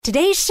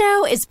Today's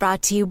show is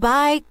brought to you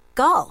by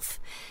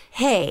Golf.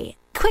 Hey,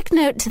 quick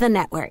note to the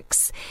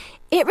networks.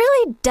 It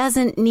really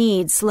doesn't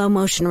need slow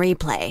motion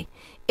replay.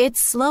 It's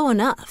slow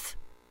enough.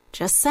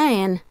 Just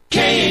saying.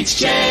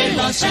 KHJ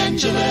Los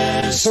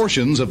Angeles.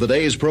 Portions of the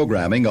day's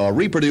programming are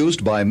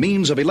reproduced by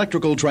means of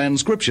electrical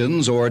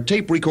transcriptions or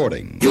tape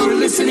recording. You're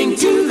listening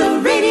to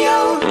the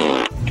radio.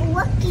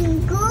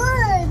 Looking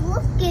good,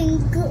 looking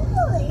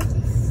good.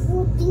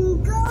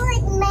 Looking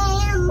good,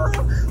 ma'am.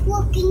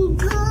 Looking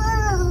good.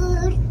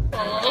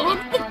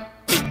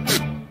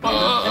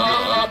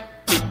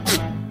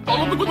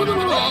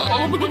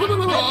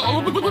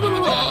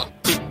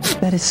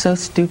 That is so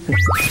stupid.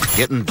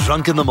 Getting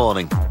drunk in the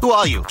morning. Who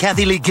are you,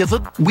 Kathy Lee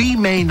Gifford? We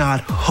may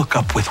not hook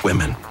up with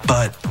women,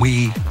 but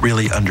we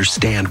really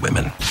understand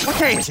women. What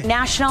day is it?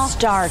 National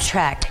Star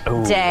Trek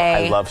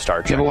Day. I love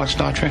Star Trek. You ever watch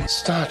Star Trek?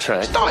 Star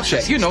Trek. Star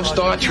Trek. You know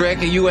Star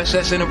Trek and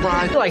USS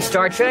Enterprise. You like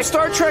Star Trek?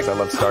 Star Trek. I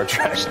love Star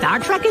Trek. Star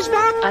Trek is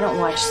back? I don't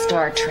watch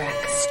Star Trek.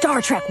 Star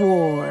Trek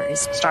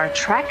Wars. Star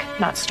Trek,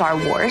 not Star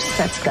Wars.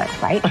 That's good,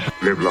 right?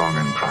 Live long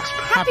and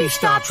prosper. Happy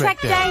Star Trek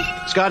Day.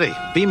 Scotty,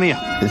 beam me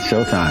up. It's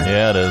showtime.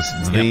 Yeah, it is.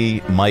 It's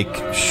the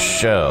Mike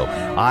Show.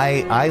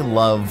 I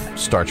love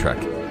Star Trek.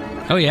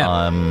 Oh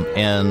yeah.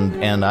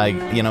 And I,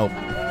 you know,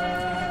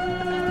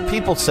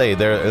 people say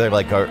they're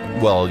like,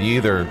 well, you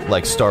either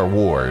like Star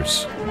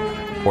Wars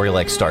or you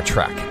like Star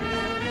Trek.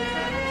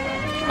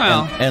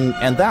 Well,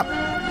 and that,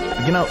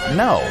 you know,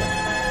 no.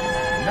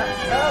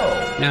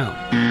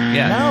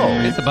 Yeah. No.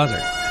 Hit the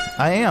buzzer.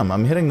 I am.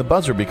 I'm hitting the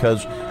buzzer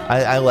because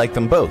I like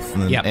them both.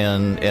 And, Yep.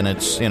 and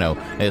it's, you know,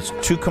 it's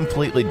two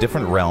completely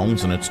different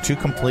realms, and it's two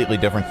completely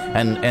different.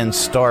 And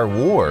Star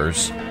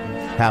Wars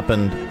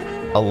happened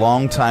a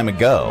long time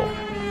ago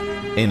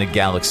in a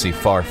galaxy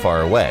far,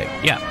 far away.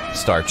 Yeah.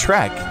 Star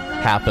Trek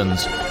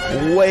happens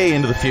way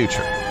into the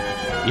future.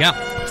 Yeah.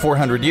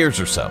 400 years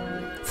or so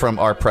from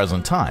our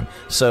present time.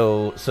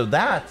 So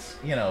that's,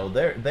 you know,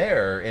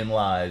 therein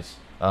lies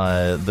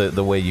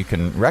the way you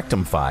can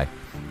rectify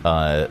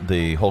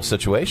the whole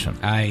situation.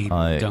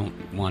 I don't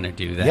want to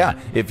do that. Yeah,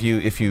 if you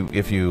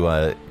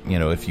you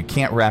know, if you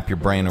can't wrap your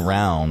brain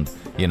around,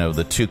 you know,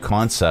 the two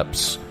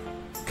concepts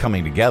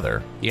coming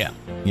together, Yeah.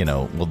 you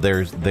know, well,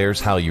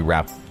 there's how you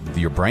wrap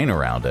your brain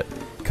around it,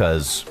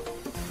 because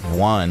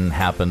one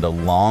happened a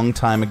long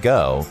time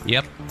ago.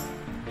 Yep.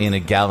 In a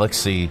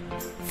galaxy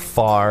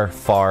far,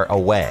 far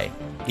away.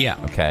 Yeah.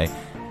 Okay,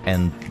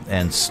 and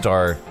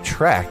Star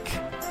Trek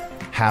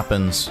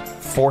happens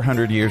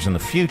 400 years in the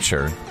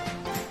future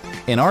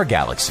in our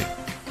galaxy.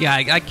 Yeah,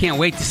 I can't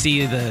wait to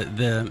see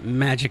the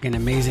magic and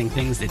amazing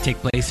things that take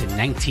place in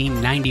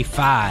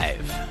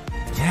 1995.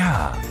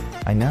 Yeah,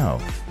 I know.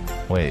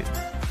 Wait,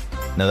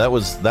 no, that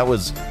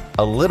was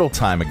a little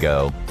time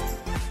ago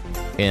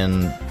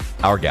in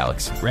our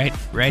galaxy. Right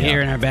here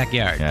in our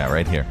backyard. Yeah,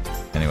 right here.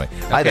 Anyway,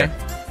 hi there.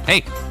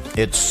 Hey,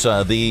 it's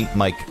the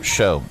Mike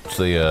Show. It's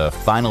the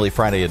Finally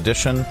Friday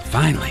edition.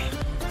 Finally.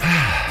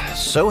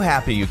 So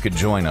happy you could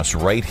join us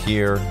right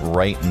here,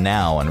 right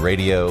now on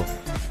Radio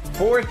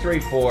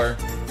 434,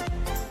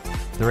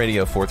 the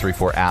Radio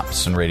 434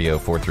 apps, and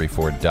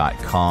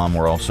radio434.com.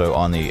 We're also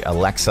on the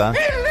Alexa.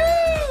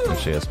 Hello!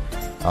 There she is.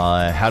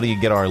 How do you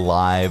get our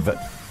live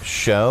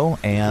show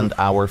and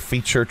our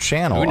feature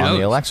channel on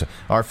the Alexa?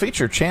 Our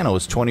feature channel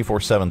is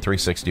 24/7,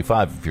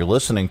 365. If you're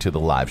listening to the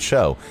live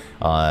show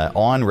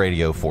on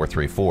Radio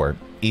 434,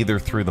 either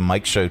through the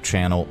Mike Show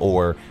channel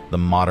or the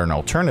Modern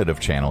Alternative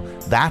channel,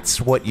 that's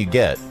what you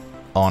get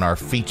on our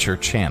feature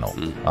channel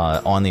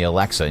on the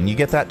Alexa, and you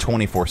get that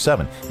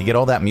 24/7. You get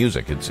all that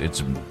music.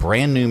 It's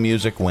brand new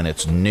music when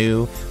it's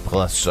new,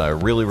 plus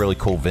really, really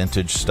cool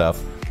vintage stuff.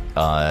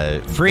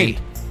 Free.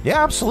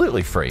 Yeah,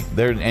 absolutely free.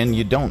 There, and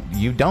you don't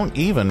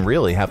even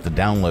really have to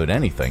download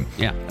anything.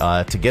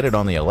 Yeah. To get it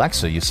on the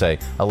Alexa, you say,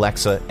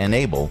 Alexa,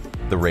 enable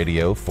the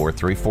Radio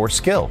 434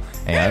 skill,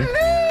 and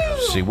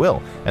she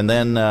will. And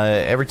then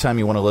every time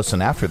you want to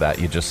listen after that,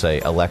 you just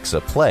say, Alexa,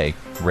 play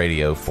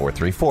Radio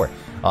 434.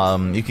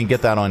 You can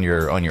get that on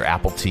your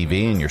Apple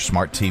TV and your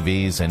smart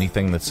TVs,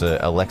 anything that's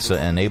Alexa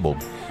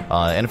enabled.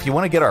 And if you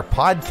want to get our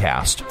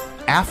podcast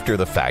after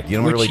the fact,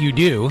 you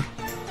do.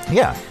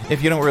 Yeah,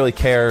 if you don't really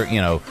care,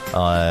 you know,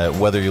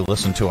 whether you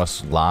listen to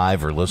us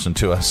live or listen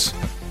to us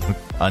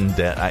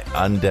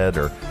undead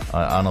or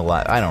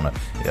unalive, I don't know.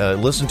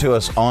 Listen to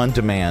us on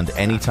demand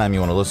anytime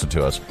you want to listen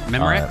to us.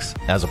 Memorex?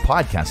 As a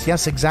podcast.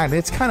 Yes, exactly.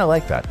 It's kind of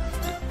like that.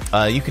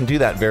 You can do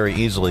that very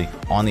easily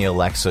on the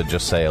Alexa.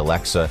 Just say,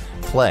 Alexa,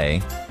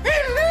 play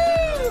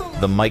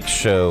the Mike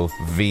Show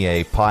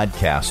VA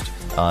podcast,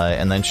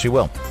 and then she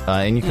will.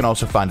 And you can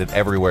also find it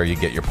everywhere you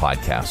get your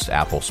podcasts: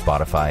 Apple,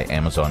 Spotify,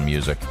 Amazon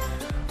Music.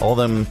 All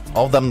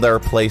of them there are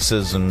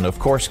places, and of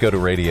course go to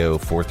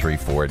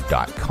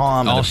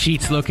radio434.com. All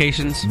Sheets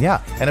locations.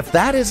 Yeah, and if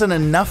that isn't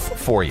enough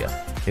for you,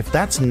 if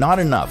that's not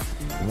enough,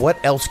 what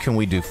else can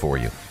we do for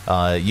you?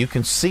 You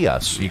can see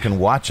us, you can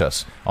watch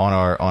us on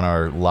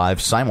our live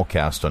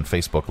simulcast on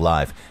Facebook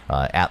Live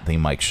at the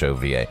Mike Show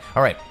VA.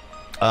 All right,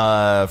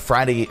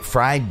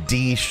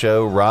 Friday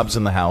show. Rob's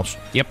in the house.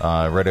 Yep,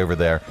 right over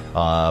there.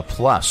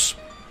 Plus,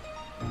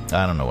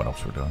 I don't know what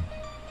else we're doing.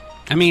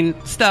 I mean,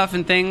 stuff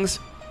and things.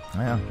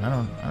 Yeah, I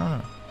don't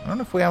know. I don't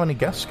know if we have any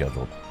guests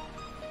scheduled.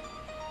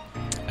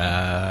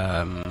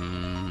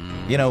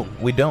 You know,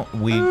 we don't.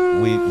 We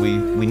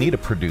need a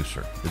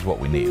producer. Is what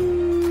we need.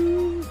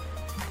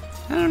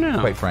 I don't know.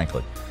 Quite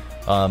frankly,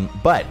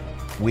 but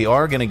we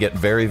are going to get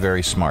very,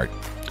 very smart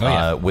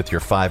with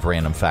your 5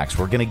 random facts.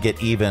 We're going to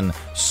get even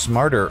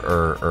smarter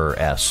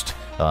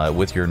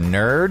with your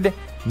nerd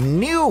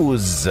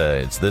news.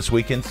 It's This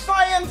Week in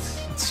Science.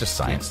 It's just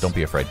science. Don't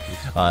be afraid.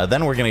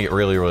 Then we're going to get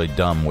really, really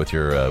dumb with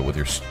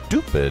your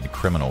stupid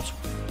criminals.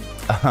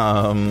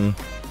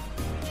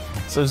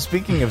 So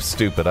speaking of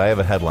stupid, I have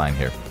a headline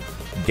here.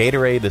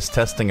 Gatorade is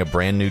testing a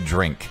brand new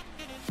drink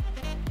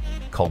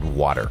called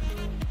water.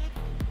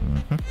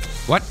 Mm-hmm.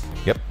 What?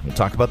 Yep, we'll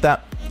talk about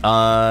that.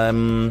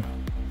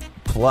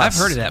 Plus, I've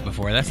heard of that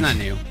before. That's not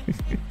new.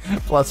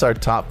 Plus our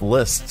top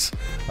lists.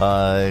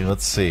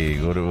 Let's see.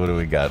 What do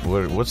we got?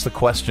 What's the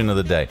question of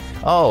the day?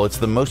 Oh, it's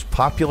the most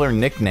popular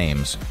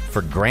nicknames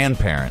for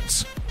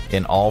grandparents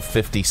in all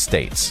 50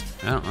 states.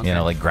 Oh, okay. You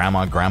know, like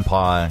grandma,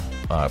 grandpa,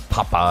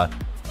 papa,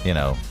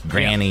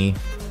 granny,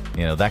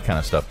 that kind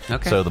of stuff.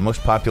 Okay. So the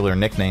most popular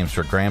nicknames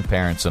for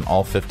grandparents in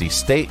all 50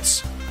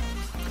 states.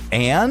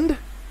 And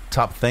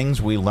top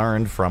things we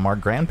learned from our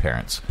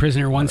grandparents.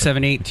 Prisoner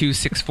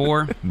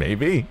 178264.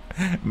 Maybe.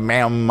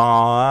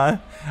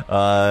 Mama.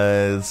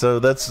 So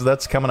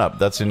that's coming up.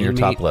 That's in your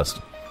top list.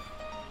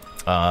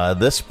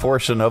 This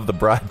portion of the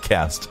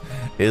broadcast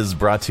is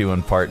brought to you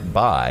in part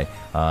by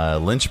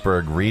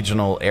Lynchburg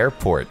Regional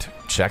Airport.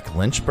 Check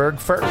Lynchburg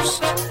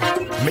first.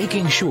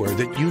 Making sure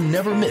that you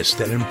never miss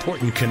that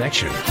important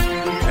connection.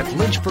 At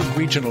Lynchburg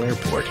Regional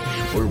Airport,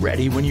 we're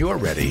ready when you're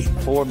ready.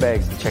 4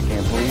 bags to check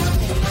in, please.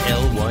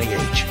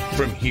 LYH.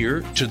 From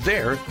here to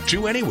there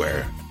to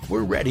anywhere.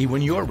 We're ready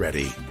when you're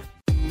ready.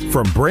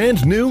 From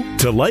brand new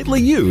to lightly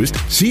used,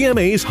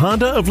 CMA's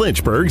Honda of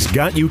Lynchburg's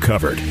got you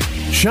covered.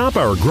 Shop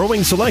our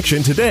growing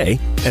selection today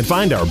and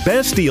find our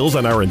best deals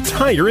on our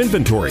entire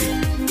inventory.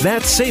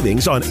 That's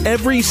savings on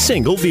every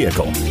single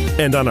vehicle.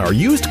 And on our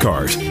used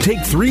cars,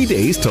 take 3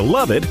 days to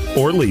love it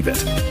or leave it.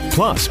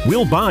 Plus,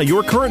 we'll buy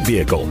your current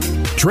vehicle.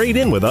 Trade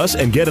in with us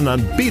and get an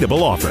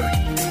unbeatable offer.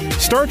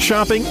 Start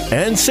shopping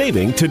and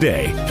saving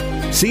today.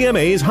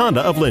 CMA's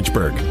Honda of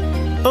Lynchburg.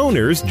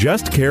 Owners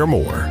just care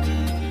more.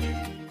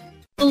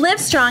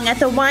 Livestrong at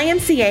the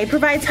YMCA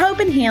provides hope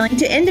and healing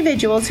to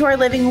individuals who are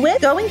living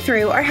with, going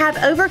through, or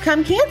have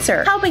overcome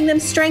cancer, helping them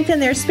strengthen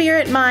their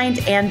spirit, mind,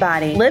 and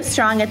body.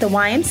 Livestrong at the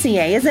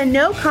YMCA is a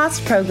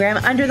no-cost program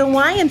under the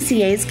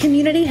YMCA's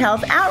Community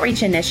Health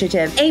Outreach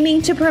Initiative,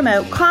 aiming to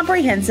promote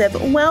comprehensive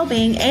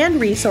well-being and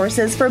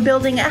resources for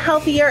building a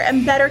healthier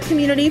and better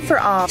community for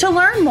all. To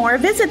learn more,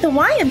 visit the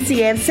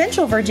YMCA of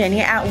Central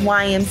Virginia at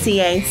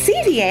ymcacva.org.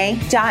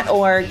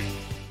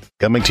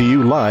 Coming to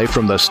you live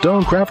from the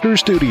Stonecrafters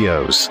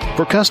Studios.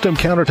 For custom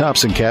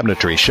countertops and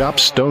cabinetry, shop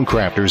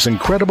Stonecrafters'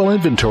 incredible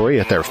inventory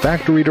at their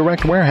Factory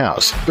Direct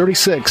Warehouse,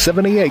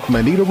 3678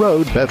 Manita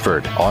Road,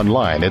 Bedford.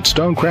 Online at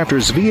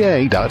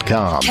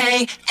stonecraftersva.com.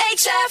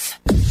 KHF!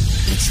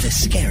 It's the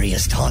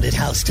scariest haunted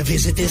house to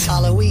visit this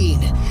Halloween.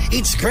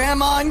 It's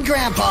Grandma and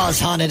Grandpa's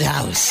haunted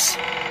house.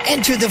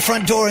 Enter the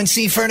front door and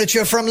see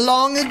furniture from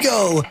long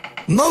ago.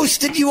 Most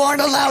that you aren't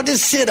allowed to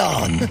sit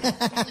on.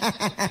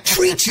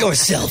 Treat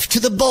yourself to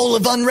the bowl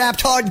of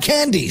unwrapped hard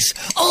candies,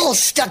 all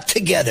stuck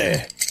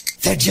together.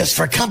 They're just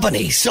for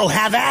company, so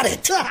have at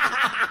it.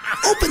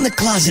 Open the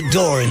closet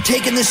door and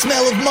take in the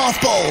smell of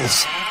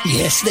mothballs.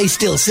 Yes, they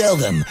still sell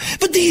them,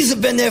 but these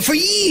have been there for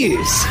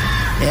years.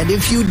 And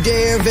if you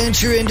dare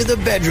venture into the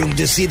bedroom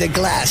to see the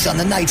glass on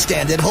the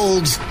nightstand that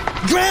holds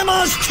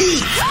Grandma's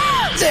teeth,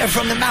 they're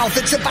from the mouth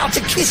that's about to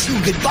kiss you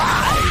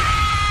goodbye.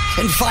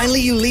 And finally,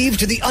 you leave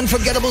to the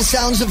unforgettable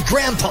sounds of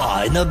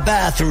Grandpa in the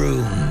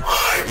bathroom.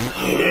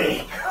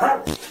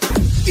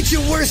 It's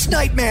your worst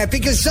nightmare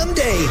because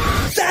someday,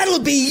 that'll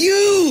be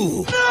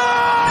you!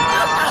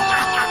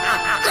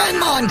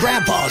 Grandma and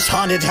Grandpa's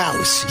haunted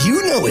house.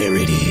 You know where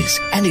it is,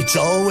 and it's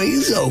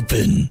always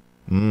open.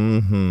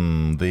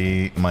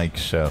 The Mike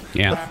Show.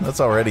 Yeah.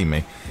 That's already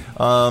me.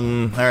 All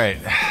right.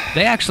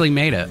 They actually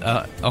made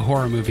a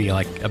horror movie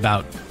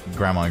about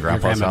Grandma and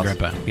Grandpa's Grandma house. and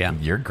Grandpa. Yeah.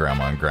 Your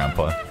grandma and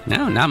grandpa.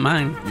 No, not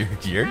mine.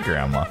 Your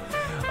grandma.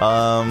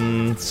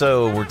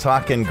 So we're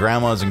talking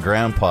grandmas and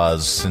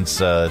grandpas since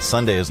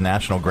Sunday is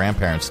National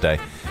Grandparents' Day.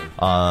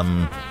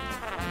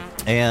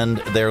 And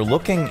they're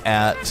looking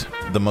at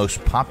the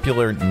most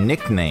popular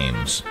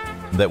nicknames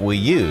that we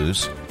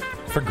use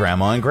for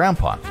grandma and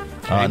grandpa.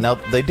 Now,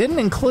 they didn't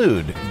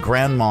include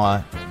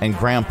grandma and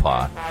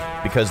grandpa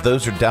because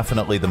those are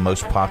definitely the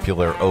most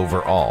popular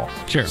overall.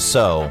 Sure.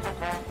 So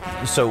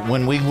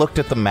when we looked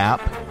at the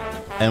map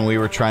and we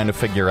were trying to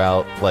figure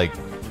out, like,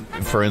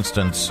 for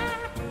instance,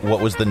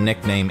 what was the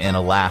nickname in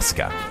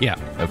Alaska? Yeah.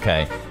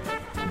 Okay.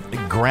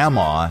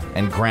 Grandma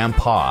and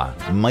grandpa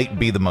might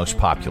be the most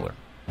popular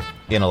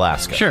in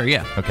Alaska. Sure,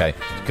 yeah. Okay.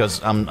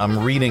 Because I'm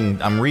reading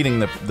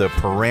the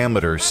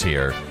parameters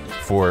here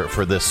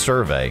for this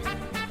survey.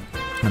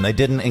 And they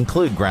didn't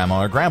include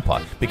grandma or grandpa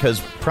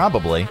because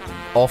probably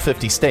all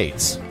 50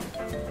 states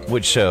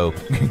would show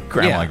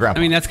Grandma and Grandpa.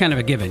 I mean, that's kind of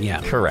a given,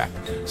 yeah. Correct.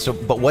 So,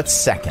 but what's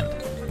second?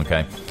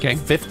 Okay.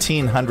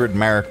 1,500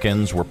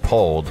 Americans were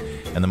polled,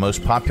 and the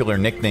most popular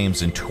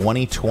nicknames in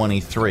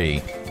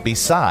 2023,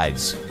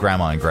 besides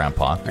Grandma and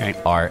Grandpa,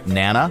 are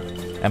Nana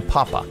and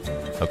Papa.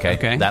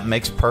 Okay. That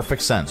makes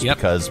perfect sense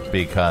because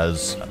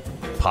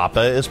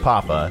Papa is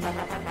Papa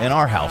in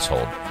our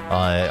household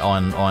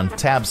on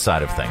Tab's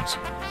side of things.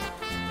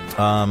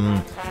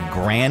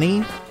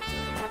 Granny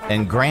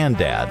and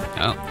Granddad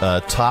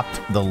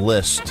topped the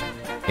list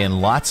in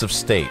lots of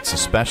states,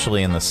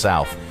 especially in the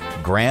South.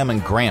 Gram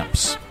and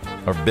Gramps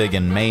are big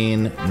in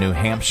Maine, New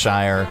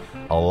Hampshire,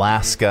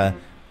 Alaska,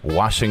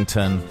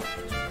 Washington.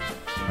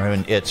 I have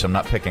an itch, I'm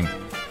not picking.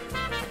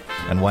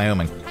 And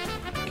Wyoming.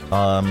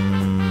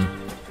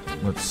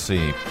 Let's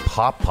see.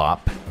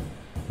 Pop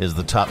is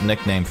the top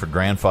nickname for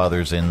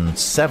grandfathers in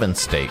 7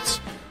 states.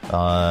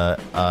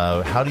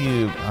 How do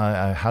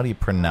you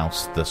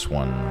pronounce this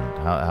one?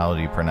 How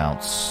do you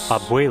pronounce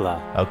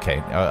Abuela? Okay,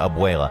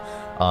 Abuela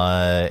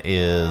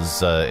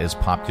is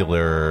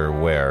popular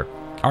where?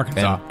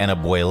 Arkansas. And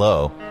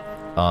Abuelo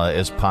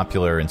is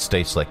popular in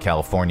states like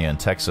California and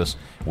Texas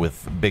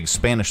with big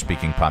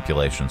Spanish-speaking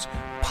populations.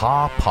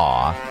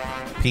 Pawpaw,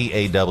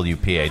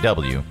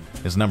 P-A-W-P-A-W,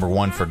 is number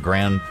 1 for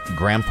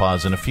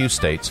grandpas in a few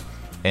states,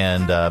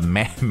 and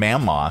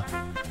Mama,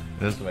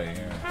 this way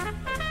here.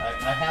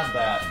 I have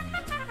that.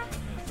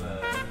 It's, let's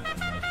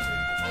see.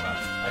 Hold on.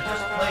 I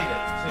just played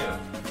it, too.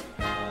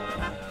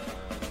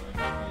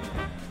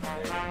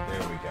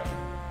 There we go.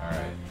 All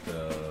right. So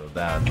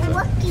that.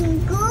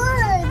 Looking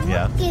good.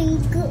 Yeah. Looking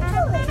good.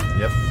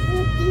 Yep.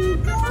 Looking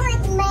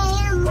good,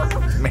 Mama.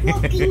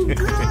 Looking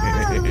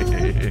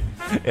good.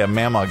 Yeah,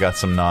 Mama got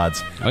some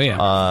nods. Oh, yeah.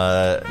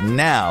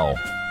 Now,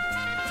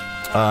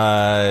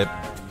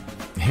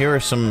 here are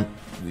some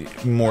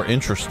more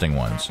interesting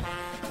ones.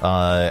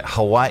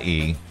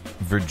 Hawaii,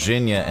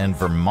 Virginia, and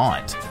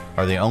Vermont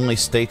are the only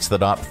states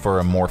that opt for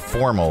a more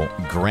formal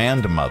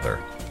grandmother.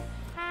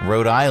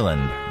 Rhode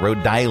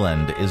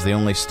Island is the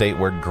only state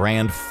where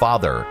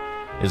grandfather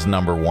is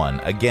number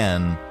 1.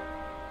 Again,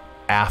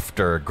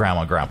 after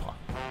Grandma and Grandpa.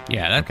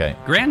 Yeah,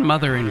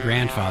 grandmother and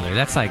grandfather.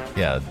 That's like,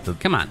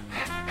 come on.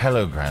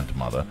 Hello,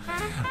 grandmother.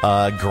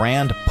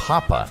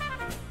 Grandpapa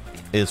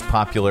is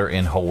popular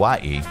in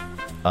Hawaii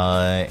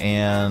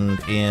and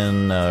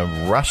in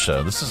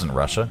Russia. This isn't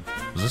Russia.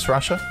 Is this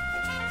Russia?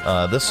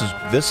 This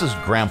is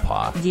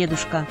Grandpa.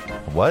 Дедушка.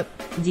 What?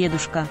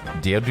 Дедушка.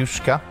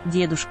 Dedushka?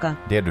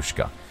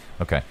 Dedushka.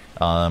 Okay.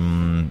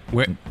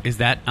 Where is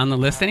that on the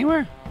list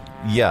anywhere?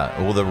 Yeah.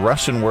 Well, the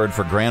Russian word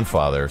for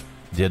grandfather,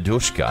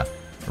 dedushka,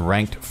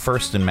 ranked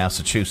first in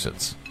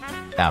Massachusetts,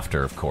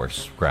 after, of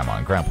course, Grandma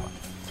and Grandpa.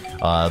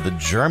 The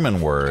German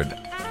word,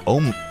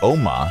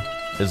 Oma,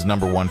 is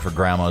number 1 for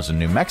grandmas in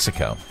New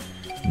Mexico.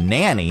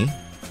 Nanny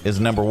is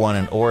number 1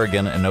 in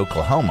Oregon and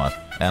Oklahoma,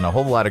 and a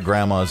whole lot of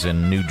grandmas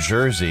in New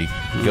Jersey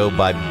go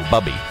by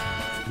Bubby.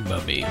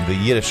 Bubby. The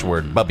Yiddish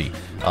word, Bubby.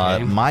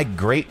 My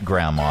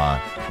great-grandma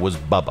was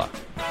Bubba.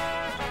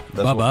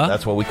 Bubba?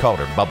 That's what we called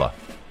her, Bubba.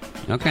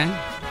 Okay.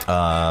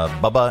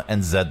 Bubba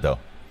and Zeddo.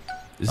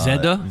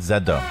 Zeddo?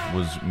 Zeddo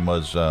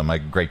was my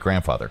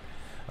great-grandfather.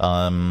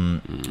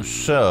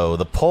 So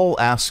the poll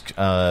asked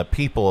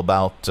people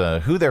about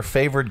who their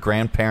favorite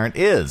grandparent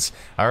is.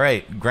 All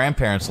right,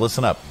 grandparents,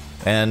 listen up.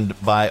 And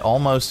by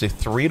almost a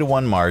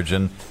 3-to-1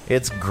 margin,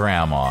 it's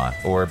Grandma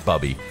or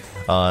Bubby.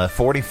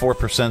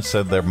 44%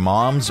 said their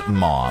mom's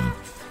mom.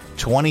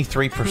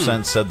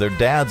 23% said their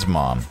dad's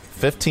mom.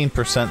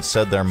 15%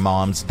 said their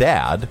mom's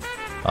dad.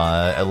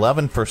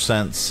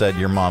 11% said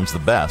your mom's the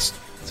best.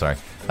 Sorry.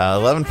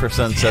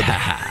 11%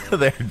 said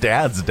their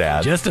dad's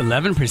dad. Just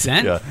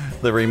 11%? Yeah.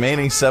 The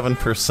remaining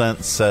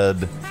 7%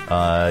 said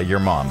your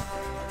mom.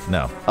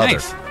 No. Other.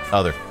 Nice.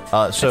 Other.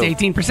 So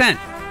that's 18%.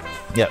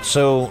 Yeah.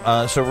 So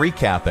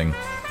recapping,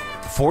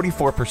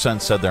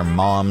 44% said their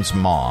mom's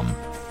mom.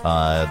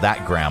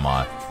 That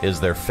grandma is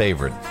their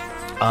favorite.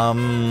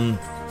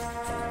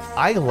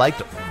 I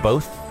liked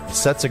both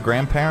sets of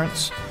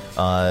grandparents,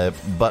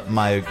 but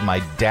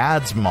my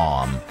dad's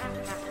mom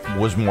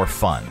was more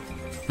fun.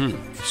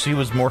 She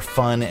was more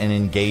fun and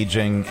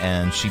engaging,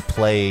 and she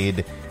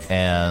played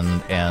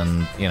and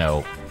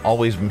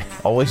always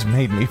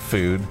made me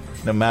food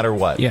no matter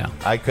what. Yeah,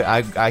 I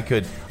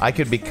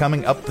could be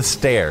coming up the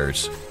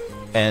stairs,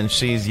 and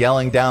she's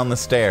yelling down the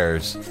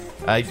stairs.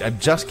 I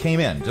just came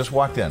in, just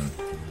walked in.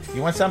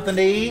 You want something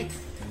to eat?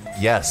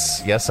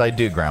 Yes, I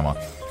do, Grandma.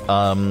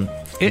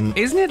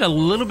 Isn't it a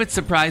little bit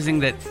surprising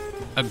that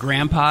a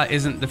grandpa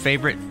isn't the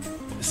favorite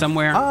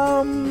somewhere?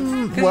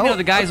 Because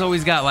the guy's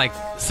always got like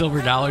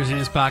silver dollars in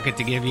his pocket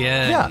to give you.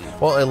 Yeah.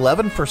 Well,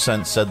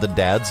 11% said the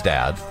dad's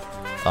dad.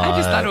 I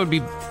just thought it would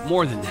be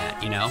more than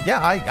that, Yeah,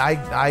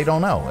 I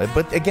don't know.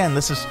 But again,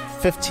 this is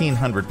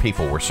 1,500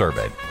 people were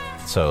surveyed.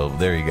 So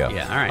there you go.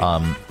 Yeah, all right.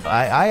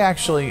 I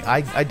actually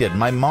did.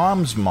 My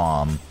mom's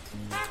mom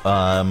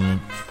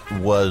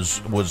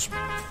was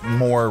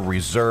more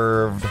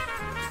reserved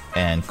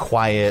and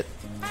quiet,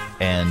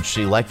 and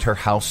she liked her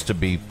house to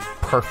be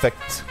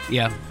perfect.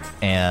 Yeah.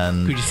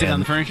 And could you sit on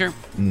the furniture?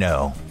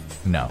 No.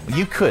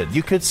 You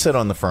could sit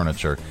on the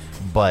furniture,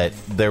 but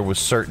there was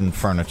certain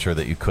furniture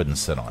that you couldn't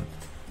sit on.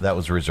 That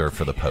was reserved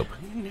for the Pope.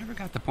 I never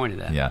got the point of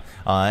that. Yeah.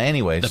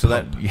 Anyway, if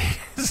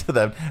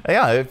the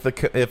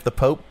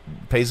Pope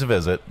pays a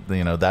visit,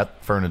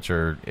 that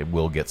furniture it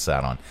will get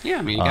sat on. Yeah,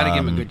 I mean, you got to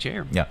give him a good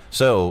chair. Yeah.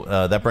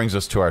 So that brings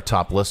us to our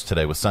top list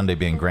today, with Sunday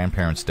being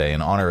Grandparents' Day,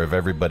 in honor of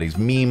everybody's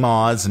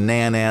meemaws and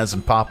nanas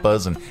and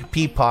papas and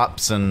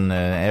peepops and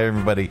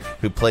everybody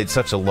who played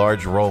such a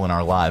large role in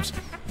our lives.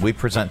 We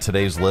present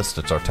today's list.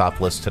 It's our top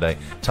list today.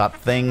 Top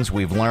things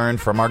we've learned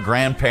from our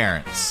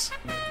grandparents.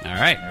 All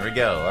right. Here we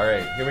go. All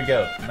right. Here we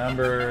go.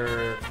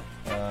 Number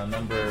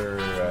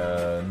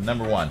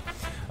one.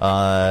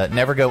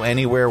 Never go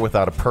anywhere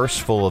without a purse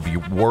full of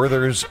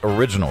Werther's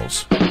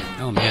Originals.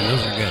 Oh, man,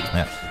 those are good.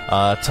 Yeah.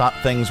 Top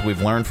things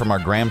we've learned from our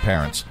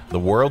grandparents. The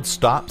world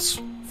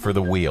stops for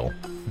the wheel.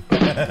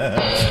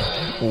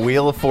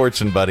 Wheel of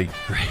Fortune, buddy.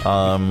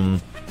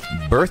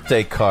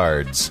 Birthday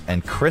cards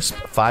and crisp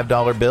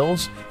 $5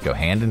 bills go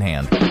hand in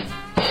hand.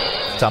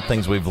 Top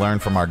things we've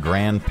learned from our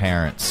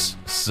grandparents.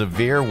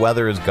 Severe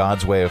weather is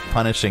God's way of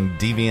punishing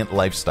deviant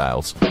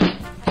lifestyles.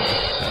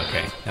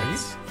 Okay.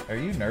 Are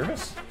you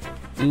nervous?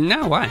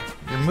 No, why?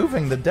 You're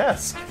moving the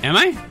desk. Am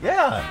I?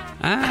 Yeah.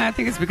 I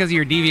think it's because of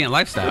your deviant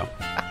lifestyle.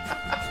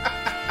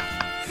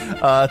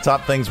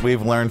 Top things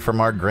we've learned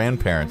from our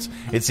grandparents.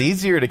 It's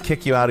easier to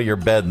kick you out of your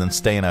bed than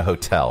stay in a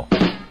hotel.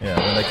 Yeah,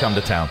 when they come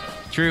to town.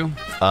 True.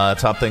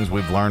 Top things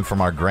we've learned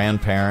from our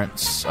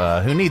grandparents.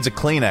 Who needs a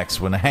Kleenex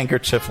when a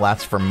handkerchief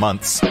lasts for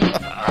months?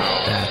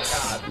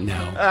 That's no.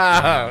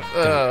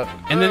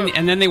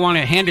 And then they want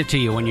to hand it to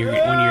you when you're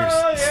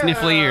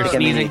sniffly or I think sneezing. I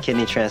may need a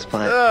kidney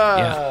transplant.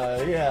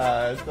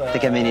 Yeah. I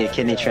think I may need a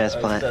kidney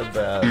transplant.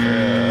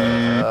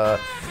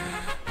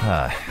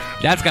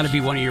 That's got to be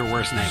one of your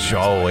worst nightmares.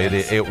 Oh,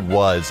 it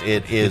was.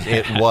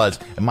 It was.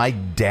 My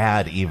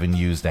dad even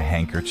used a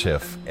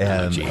handkerchief.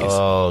 And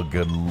oh,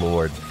 good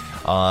Lord.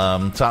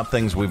 Top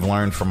things we've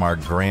learned from our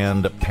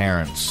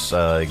grandparents.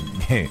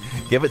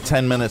 Give it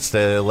 10 minutes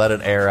to let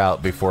it air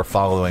out before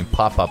following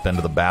Pop-Up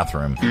into the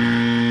bathroom.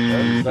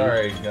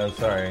 Sorry.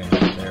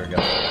 There we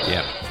go.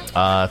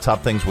 Yeah.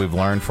 Top things we've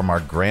learned from our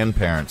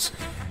grandparents.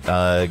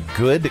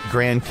 Good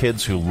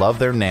grandkids who love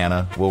their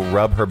Nana will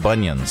rub her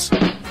bunions.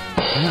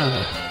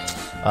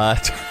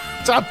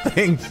 Top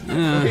things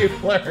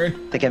we've learned.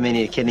 I think I may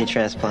need a kidney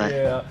transplant.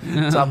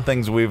 Yeah. Top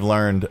things we've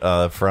learned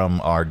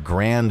from our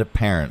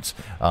grandparents.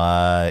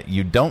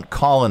 You don't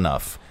call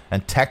enough,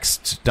 and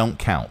texts don't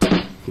count.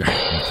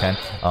 Okay.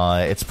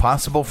 It's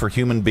possible for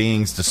human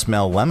beings to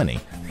smell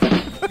lemony.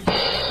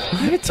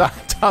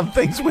 Top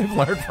things we've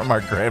learned from our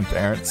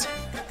grandparents.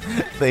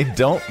 They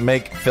don't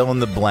make fill in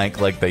the blank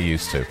like they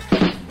used to.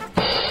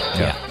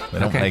 Yeah. They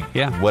don't make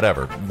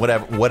whatever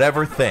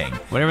thing.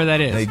 Whatever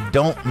that is. They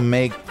don't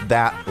make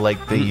that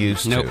like they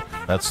used to.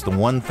 That's the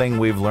one thing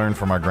we've learned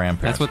from our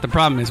grandparents. That's what the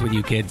problem is with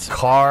you kids.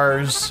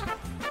 Cars,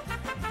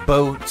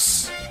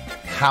 boats,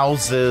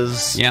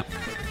 houses,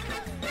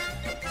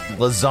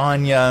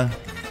 lasagna.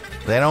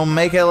 They don't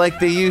make it like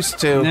they used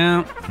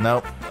to.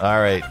 Nope. All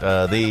right.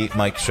 The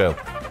Mike Show.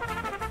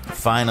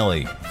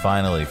 Finally,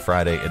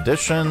 Friday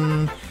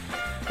edition.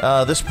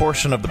 This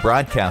portion of the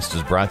broadcast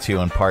is brought to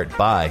you in part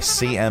by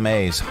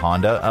CMA's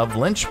Honda of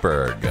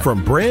Lynchburg.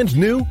 From brand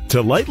new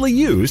to lightly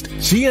used,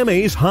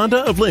 CMA's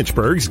Honda of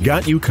Lynchburg's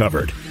got you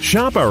covered.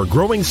 Shop our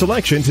growing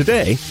selection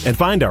today and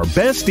find our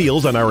best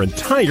deals on our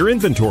entire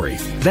inventory.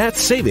 That's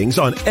savings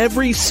on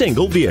every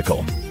single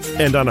vehicle.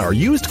 And on our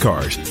used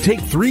cars, take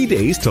 3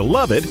 days to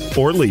love it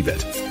or leave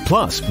it.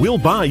 Plus, we'll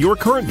buy your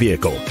current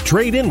vehicle,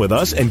 trade in with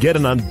us, and get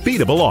an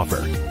unbeatable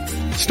offer.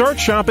 Start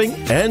shopping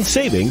and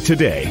saving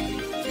today.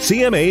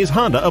 CMA's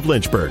Honda of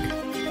Lynchburg.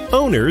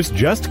 Owners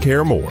just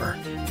care more.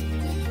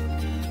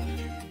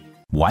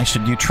 Why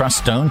should you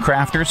trust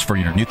Stonecrafters for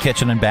your new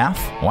kitchen and bath?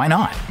 Why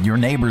not? Your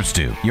neighbors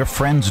do, your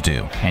friends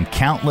do, and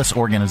countless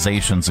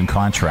organizations and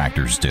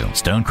contractors do.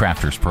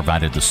 Stonecrafters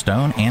provided the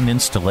stone and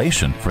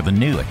installation for the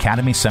new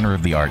Academy Center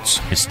of the Arts,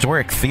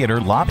 historic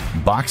theater lobby,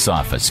 box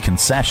office,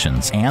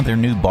 concessions, and their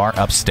new bar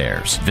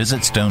upstairs.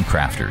 Visit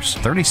Stonecrafters,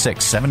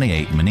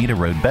 3678 Manita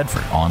Road,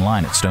 Bedford.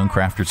 Online at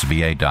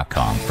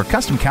stonecraftersva.com. For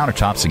custom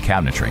countertops and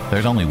cabinetry,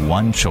 there's only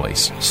one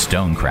choice: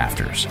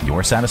 Stonecrafters.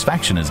 Your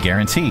satisfaction is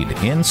guaranteed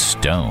in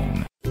stone.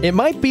 It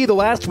might be the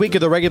last week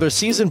of the regular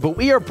season, but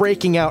we are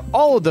breaking out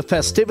all of the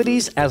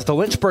festivities as the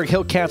Lynchburg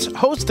Hillcats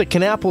host the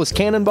Kannapolis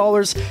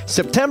Cannonballers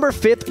September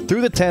 5th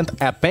through the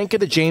 10th at Bank of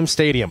the James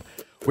Stadium.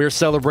 We're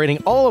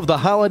celebrating all of the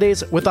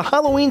holidays with a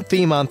Halloween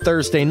theme on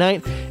Thursday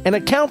night and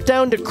a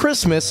countdown to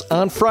Christmas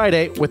on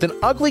Friday with an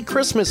ugly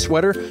Christmas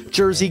sweater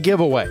jersey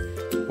giveaway.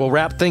 We'll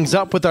wrap things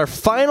up with our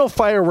final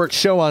fireworks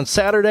show on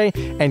Saturday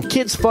and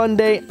Kids Fun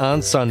Day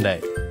on Sunday.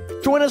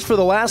 Join us for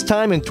the last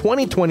time in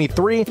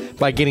 2023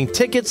 by getting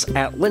tickets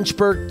at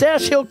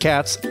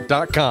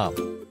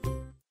lynchburg-hillcats.com.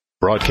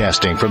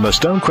 Broadcasting from the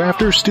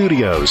Stonecrafters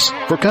Studios.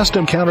 For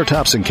custom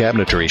countertops and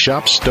cabinetry,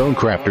 shop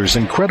Stonecrafters'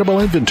 incredible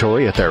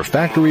inventory at their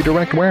Factory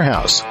Direct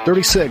Warehouse,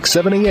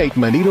 3678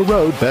 Moneta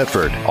Road,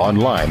 Bedford.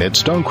 Online at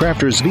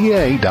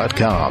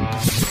stonecraftersva.com.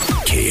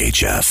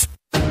 KHF.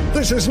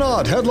 This is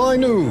not headline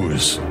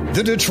news.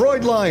 The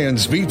Detroit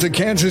Lions beat the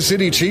Kansas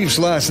City Chiefs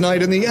last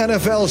night in the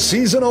NFL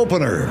season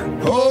opener.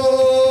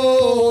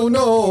 Oh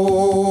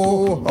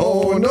no,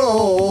 oh no,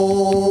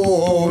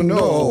 oh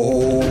no.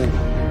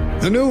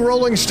 The new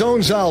Rolling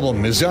Stones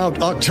album is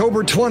out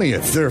October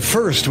 20th, their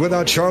first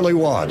without Charlie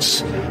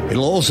Watts.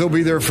 It'll also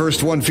be their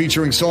first one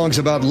featuring songs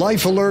about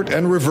Life Alert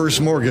and reverse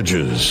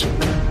mortgages.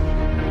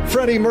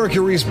 Freddie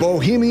Mercury's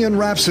Bohemian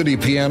Rhapsody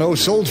piano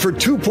sold for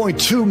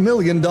 $2.2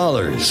 million,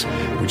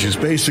 which is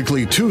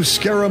basically 2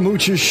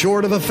 Scaramucci's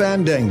short of a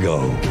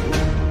Fandango.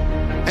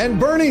 And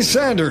Bernie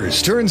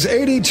Sanders turns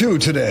 82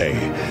 today.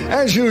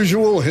 As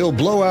usual, he'll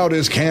blow out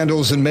his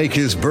candles and make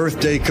his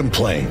birthday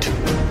complaint.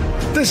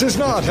 This is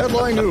not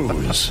headline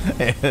news.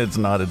 It's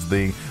not. It's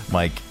the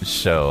Mike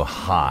Show.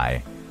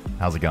 Hi.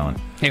 How's it going?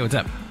 Hey, what's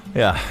up?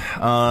 Yeah.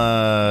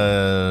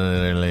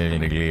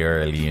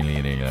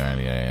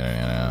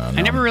 I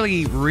never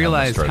really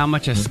realized how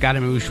much a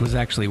Scaramouche was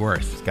actually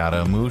worth.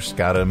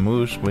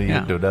 Scaramouche, we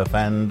do the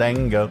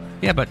Fandango.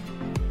 Yeah, but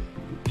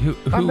who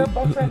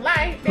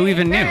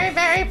even knew?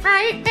 Very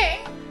frightening.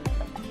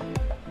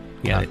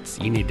 Yeah,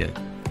 you need to.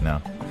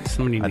 No.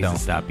 Somebody needs to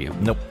stop you.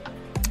 Nope.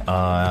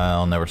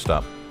 I'll never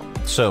stop.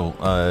 So,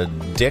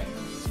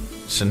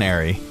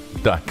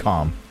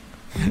 dictionary.com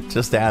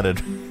just added.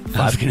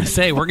 I was going to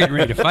say, we're getting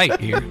ready to fight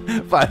here.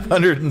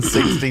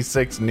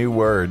 566 new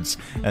words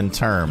and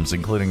terms,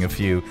 including a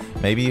few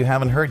maybe you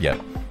haven't heard yet.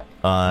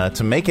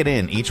 To make it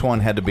in, each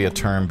one had to be a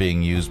term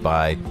being used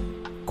by,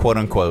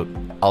 quote-unquote,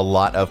 a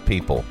lot of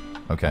people.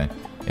 Okay?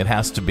 It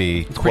has to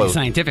be, it's pretty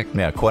scientific.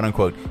 Yeah,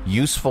 quote-unquote,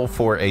 useful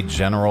for a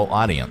general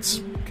audience.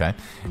 Okay?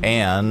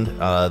 And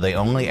they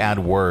only add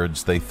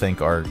words they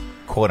think are,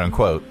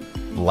 quote-unquote,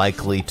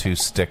 likely to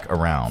stick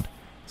around.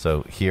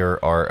 So here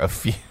are a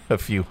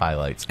few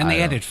highlights. And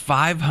they added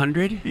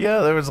 500? Yeah,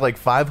 there was like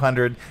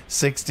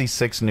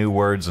 566 new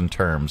words and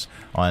terms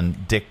on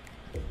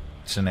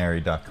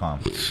dictionary.com.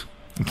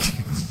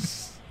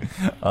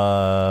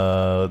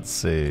 Let's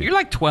see. You're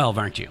like 12,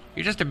 aren't you?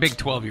 You're just a big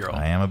 12-year-old.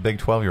 I am a big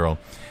 12-year-old.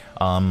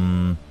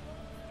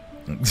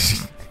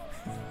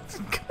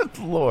 Good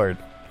Lord.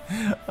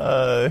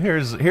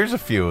 Here's a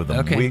few of them.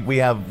 Okay. We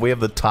have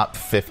the top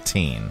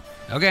 15.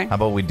 Okay. How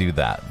about we do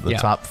that? The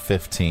top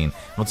 15.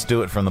 Let's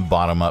do it from the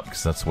bottom up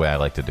because that's the way I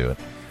like to do it.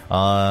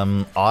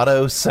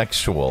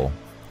 Autosexual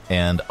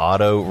and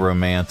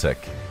autoromantic.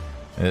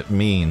 It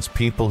means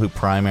people who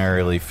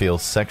primarily feel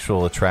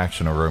sexual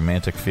attraction or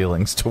romantic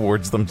feelings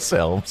towards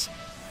themselves,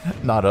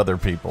 not other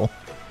people.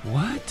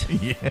 What?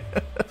 Yeah.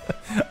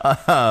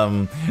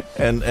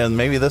 And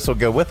maybe this will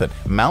go with it.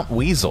 Mount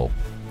Weasel.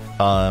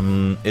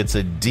 It's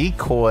a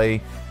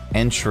decoy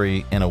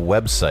entry in a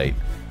website.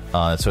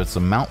 So it's a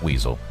Mount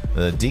Weasel.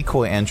 The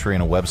decoy entry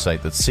in a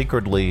website that's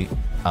secretly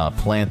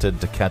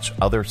planted to catch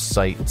other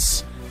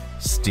sites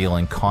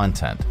stealing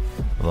content.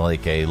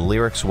 Like a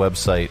lyrics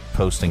website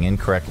posting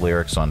incorrect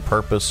lyrics on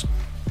purpose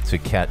to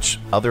catch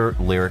other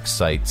lyric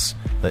sites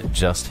that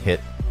just hit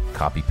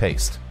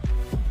copy-paste.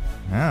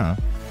 Yeah.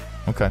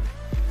 Okay.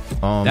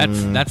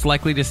 That's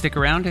likely to stick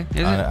around, is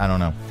it? I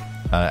don't know.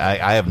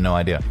 I have no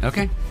idea.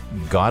 Okay.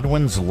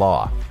 Godwin's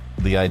Law.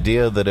 The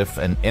idea that if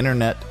an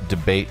internet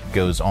debate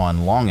goes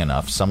on long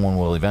enough, someone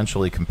will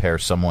eventually compare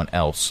someone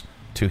else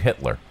to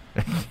Hitler.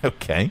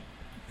 Okay.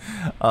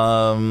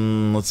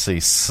 Let's see.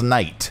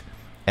 Snite.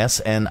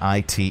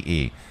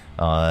 S-N-I-T-E.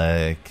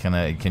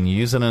 Can you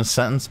use it in a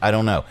sentence? I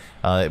don't know.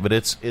 But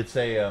it's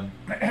a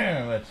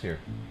let's hear.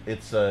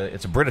 It's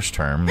a British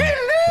term.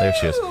 There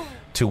she is.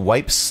 To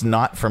wipe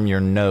snot from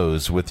your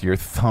nose with your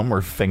thumb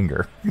or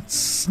finger.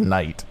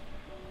 Snite.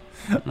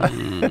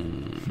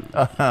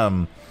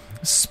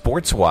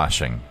 Sports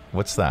washing.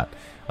 What's that?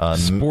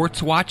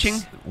 Sports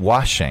watching?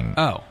 Washing.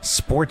 Oh.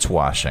 Sports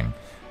washing.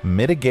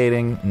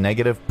 Mitigating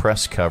negative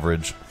press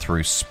coverage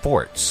through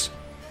sports.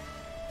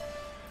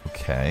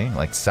 Okay.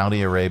 Like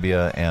Saudi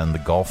Arabia and the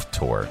Gulf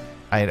Tour.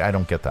 I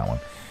don't get that one.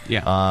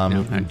 Yeah.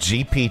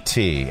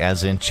 GPT,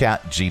 as in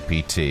Chat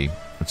GPT,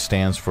 which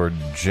stands for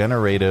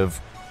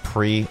Generative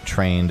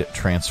Pre-Trained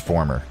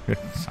Transformer.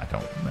 I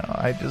don't know.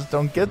 I just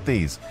don't get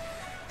these.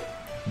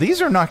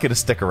 These are not going to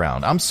stick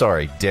around. I'm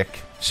sorry,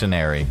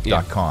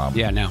 dictionary.com.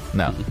 Yeah, no.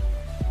 No.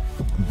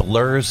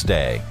 Blur's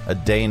Day, a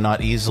day not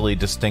easily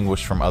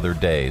distinguished from other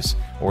days,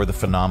 or the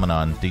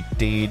phenomenon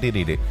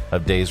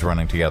of days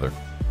running together.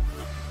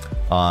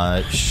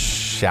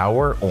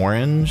 Shower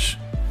orange,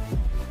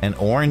 an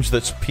orange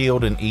that's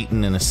peeled and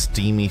eaten in a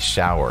steamy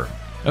shower.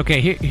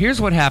 Okay, here's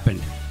what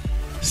happened.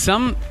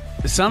 Some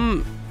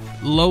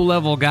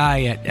low-level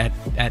guy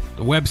at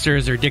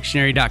Webster's or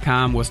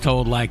Dictionary.com was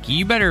told, like,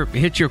 you better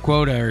hit your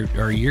quota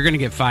or you're going to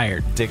get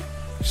fired.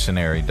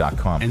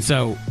 Dictionary.com. And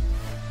so,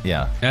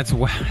 yeah, that's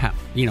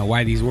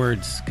why these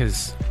words,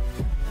 because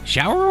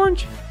shower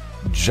orange?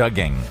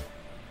 Jugging.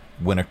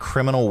 when a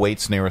criminal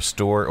waits near a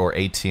store or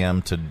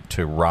ATM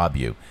to rob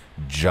you.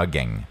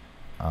 Jugging.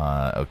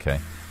 Okay.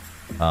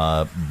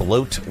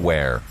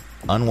 Bloatware.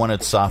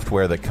 Unwanted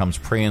software that comes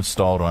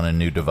pre-installed on a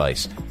new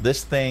device.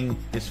 This thing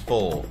is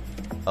full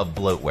of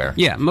bloatware.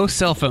 Yeah, most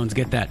cell phones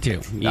get that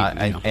too.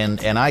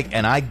 And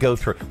I go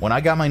through. When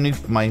I got my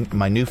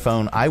new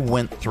phone, I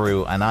went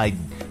through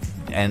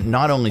and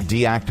not only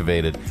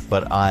deactivated,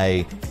 but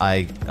I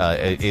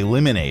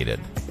eliminated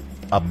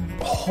a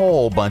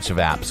whole bunch of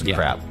apps and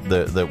crap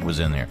that was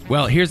in there.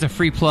 Well, here's a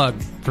free plug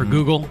for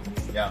Google.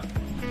 Yeah.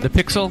 The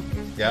Pixel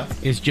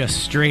is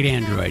just straight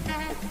Android.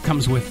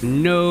 Comes with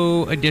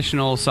no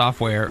additional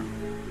software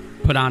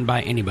put on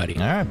by anybody.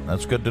 All right,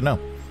 that's good to know.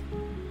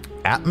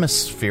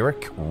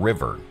 Atmospheric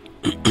river.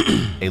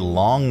 A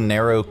long,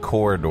 narrow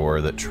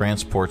corridor that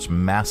transports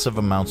massive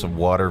amounts of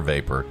water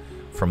vapor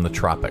from the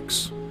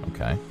tropics.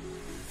 Okay.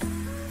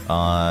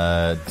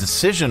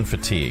 Decision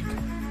fatigue.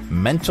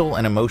 Mental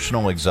and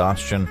emotional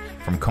exhaustion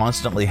from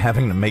constantly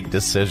having to make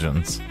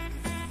decisions.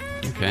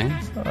 Okay.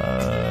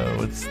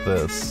 What's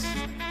this?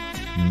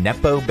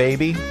 Nepo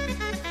baby.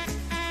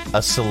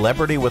 A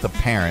celebrity with a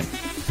parent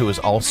who is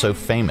also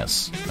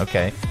famous.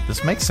 Okay,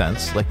 this makes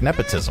sense. Like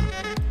nepotism.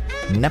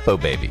 Nepo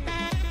baby.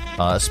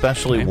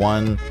 Especially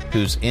one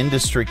whose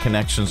industry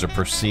connections are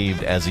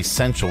perceived as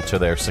essential to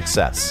their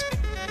success.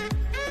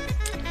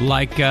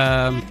 Like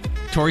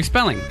Tori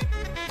Spelling.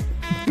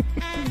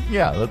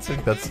 Yeah, that's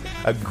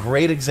a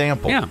great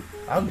example. Yeah.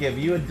 I'll give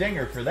you a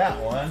dinger for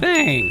that one.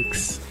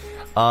 Thanks.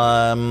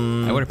 I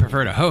would have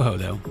preferred a ho-ho,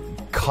 though.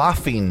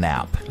 Coffee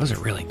nap. Those are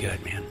really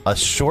good, man. A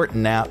short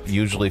nap,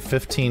 usually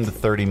 15 to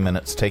 30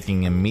 minutes,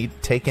 taken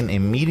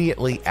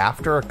immediately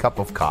after a cup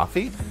of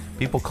coffee.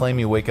 People claim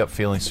you wake up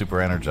feeling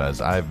super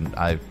energized.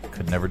 I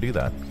could never do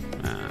that.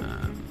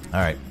 All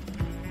right.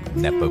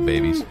 Nepo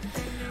babies.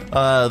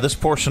 This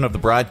portion of the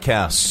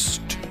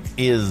broadcast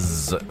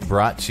is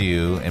brought to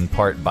you in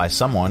part by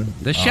someone.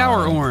 The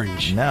Shower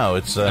Orange. No,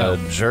 it's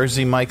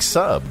Jersey Mike's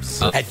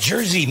Subs. At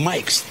Jersey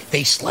Mike's,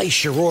 they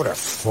slice your order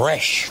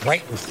fresh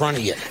right in front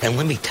of you. And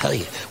let me tell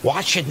you,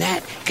 watching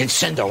that can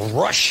send a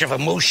rush of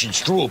emotions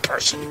through a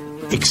person.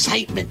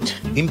 Excitement,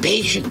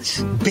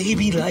 impatience,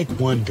 baby-like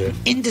wonder,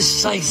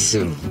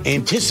 indecisive,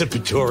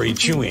 anticipatory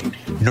chewing,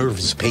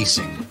 nervous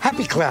pacing,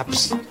 happy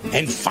claps,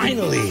 and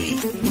finally,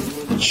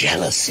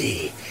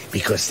 jealousy,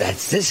 because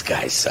that's this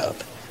guy's sub.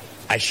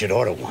 I should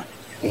order one.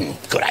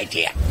 Good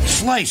idea.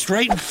 Sliced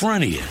right in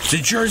front of you. It's a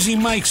Jersey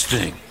Mike's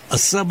thing. A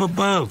sub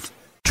above.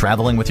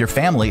 Traveling with your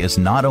family is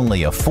not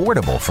only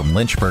affordable from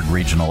Lynchburg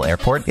Regional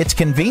Airport, it's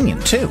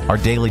convenient too. Our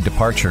daily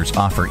departures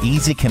offer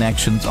easy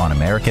connections on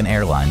American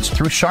Airlines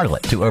through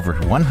Charlotte to over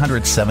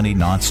 170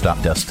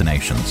 nonstop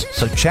destinations.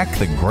 So check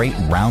the great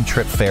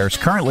round-trip fares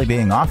currently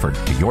being offered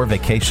to your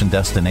vacation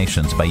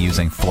destinations by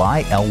using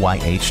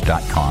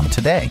flylyh.com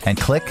today and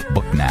click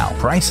Book Now.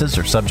 Prices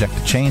are subject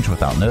to change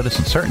without notice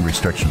and certain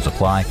restrictions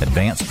apply.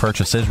 Advanced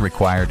purchase is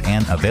required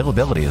and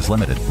availability is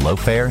limited. Low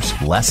fares,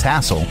 less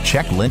hassle.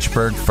 Check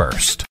Lynchburg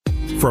first.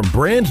 From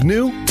brand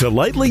new to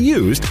lightly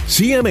used,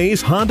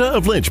 CMA's Honda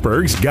of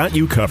Lynchburg's got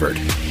you covered.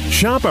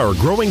 Shop our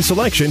growing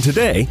selection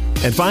today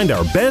and find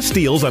our best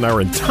deals on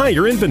our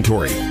entire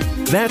inventory.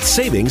 That's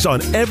savings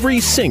on every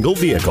single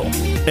vehicle.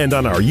 And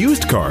on our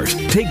used cars,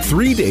 take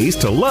 3 days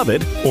to love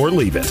it or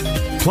leave it.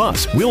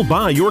 Plus, we'll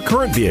buy your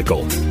current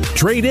vehicle.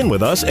 Trade in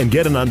with us and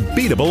get an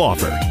unbeatable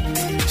offer.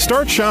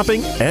 Start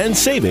shopping and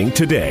saving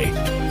today.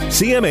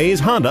 CMA's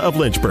Honda of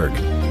Lynchburg.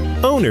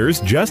 Owners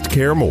just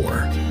care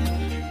more.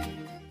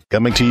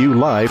 Coming to you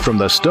live from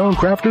the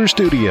Stonecrafters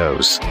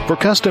Studios. For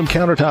custom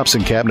countertops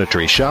and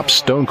cabinetry, shop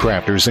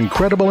Stonecrafters'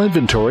 incredible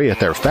inventory at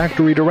their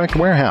Factory Direct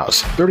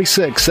Warehouse,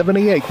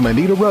 3678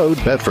 Manita Road,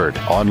 Bedford.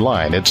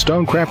 Online at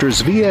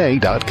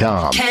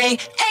stonecraftersva.com.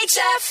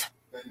 KHF.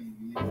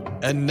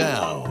 And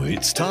now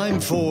it's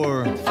time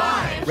for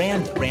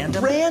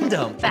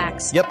Random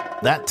facts.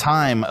 Yep, that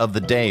time of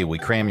the day we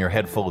cram your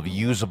head full of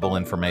usable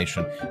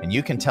information, and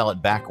you can tell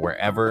it back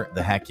wherever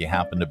the heck you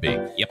happen to be.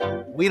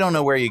 Yep. We don't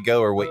know where you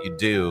go or what you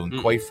do,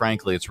 and quite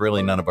frankly, it's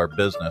really none of our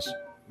business.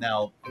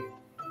 Now,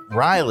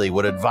 Riley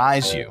would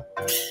advise you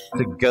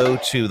to go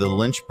to the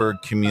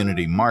Lynchburg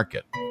Community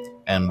Market,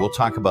 and we'll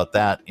talk about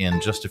that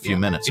in just a few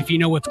minutes. If you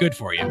know what's good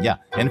for you. Yeah,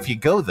 and if you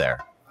go there,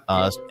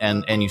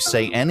 and you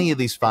say any of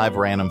these 5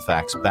 random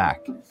facts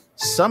back,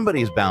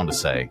 somebody's bound to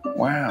say,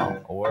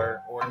 wow.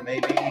 Or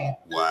maybe,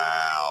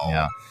 wow.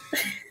 Yeah.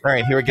 All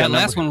right, here we go. That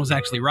last one was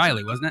actually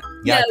Riley, wasn't it?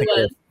 Yeah, I think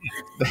it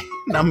was.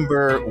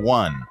 Number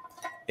 1.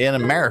 In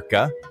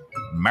America,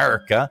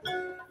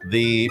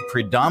 the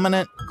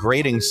predominant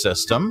grading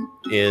system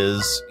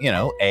is,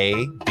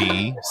 A,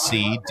 B,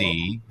 C,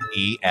 D,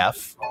 E,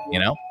 F, You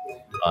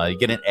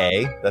get an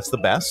A, that's the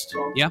best.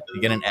 Yeah.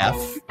 You get an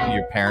F,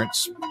 your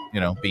parents,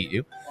 beat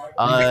you.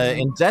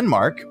 In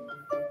Denmark,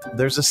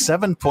 there's a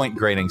 7-point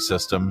grading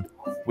system,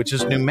 which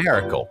is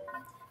numerical.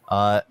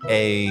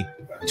 A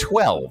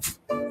 12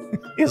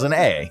 is an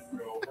A.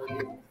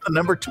 The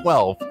number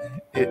 12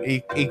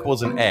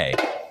 equals an A.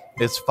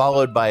 It's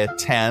followed by a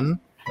 10,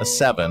 a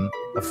 7,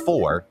 a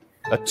 4,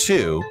 a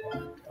 2,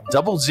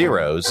 double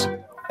zeros,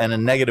 and a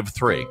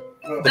 -3.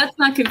 That's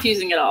not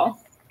confusing at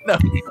all. No,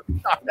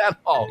 not at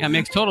all. That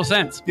makes total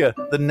sense. Yeah,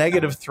 the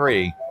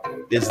 -3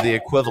 is the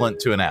equivalent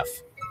to an F.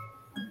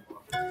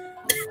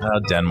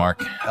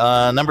 Denmark.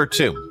 Number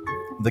 2.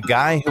 The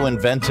guy who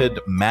invented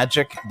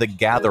Magic the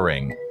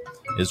Gathering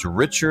is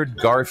Richard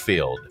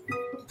Garfield,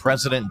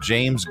 President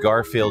James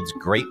Garfield's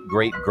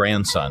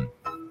great-great-grandson.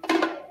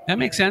 That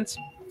makes sense.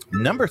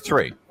 Number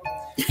 3.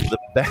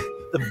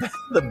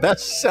 The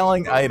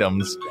best-selling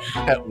items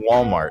at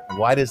Walmart.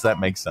 Why does that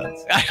make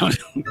sense? I don't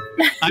know.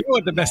 I know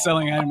what the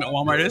best-selling item at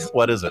Walmart is.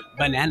 What is it?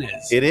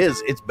 Bananas. It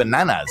is. It's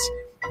bananas.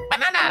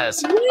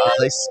 Bananas.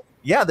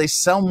 They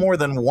sell more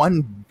than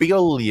 1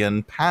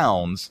 billion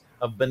pounds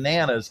of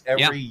bananas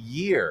every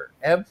year.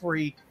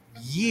 Every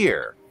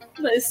year.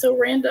 That is so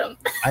random.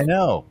 I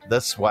know.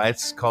 That's why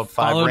it's called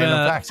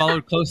Random Facts.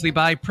 Followed closely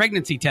by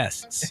pregnancy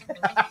tests.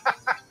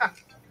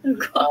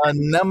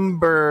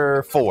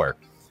 Number 4.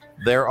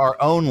 There are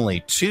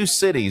only 2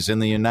 cities in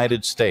the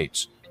United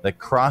States that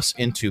cross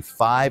into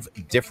 5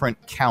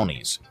 different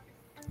counties.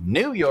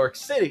 New York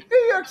City,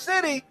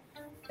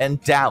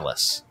 and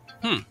Dallas.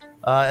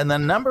 And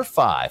then number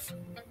 5,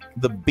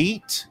 the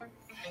beat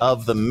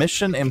of the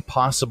Mission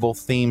Impossible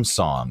theme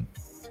song.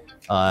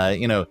 Dun,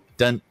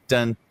 dun,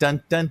 dun,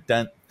 dun,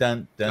 dun,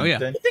 dun, dun, Oh, yeah.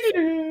 dun.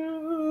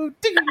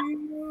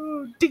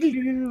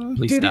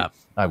 Please stop.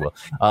 I will.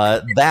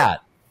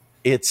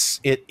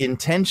 It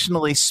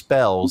intentionally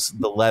spells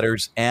the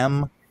letters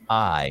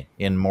M-I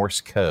in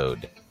Morse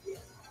code.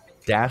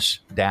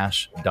 Dash,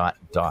 dash, dot,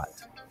 dot.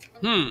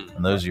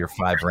 And those are your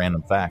 5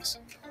 random facts.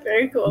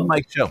 Very cool.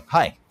 Mike Show.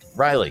 Hi,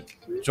 Riley,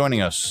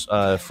 joining us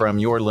from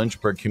your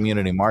Lynchburg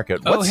Community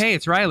Market. Hey,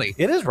 it's Riley.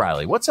 It is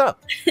Riley. What's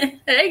up?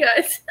 Hey,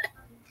 guys.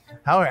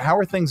 How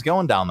are things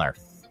going down there?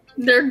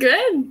 They're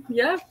good.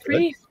 Yeah,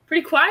 pretty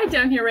quiet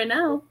down here right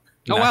now.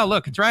 Oh, wow,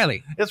 look, it's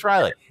Riley. It's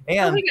Riley.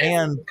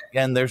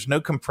 And there's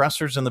no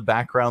compressors in the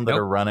background that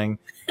are running.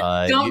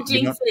 Don't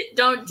jinx it.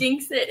 Don't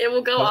jinx it. It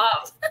will go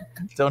off.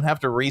 Don't have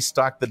to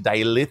restock the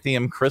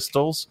dilithium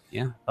crystals.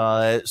 Yeah.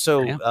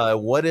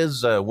 What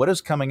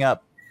is coming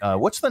up?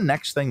 What's the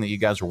next thing that you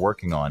guys are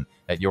working on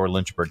at your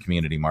Lynchburg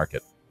Community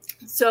Market?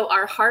 So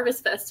our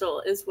Harvest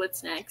Festival is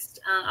what's next.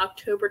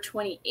 October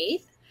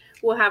 28th,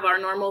 we'll have our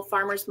normal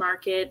farmers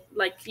market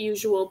like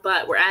usual,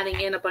 but we're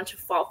adding in a bunch of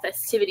fall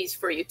festivities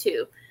for you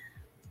too.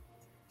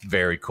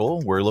 Very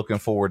cool. We're looking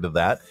forward to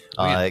that.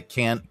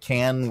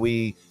 Can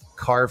we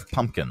carve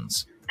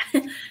pumpkins?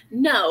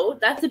 No,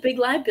 that's a big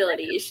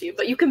liability issue,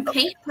 but you can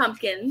paint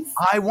pumpkins.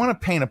 I want to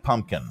paint a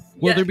pumpkin.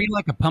 Will there be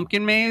like a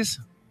pumpkin maze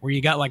where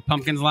you got like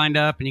pumpkins lined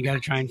up and you got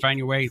to try and find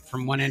your way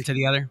from one end to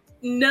the other?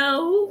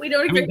 No, we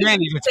don't. I mean,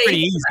 granted, it's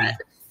pretty easy,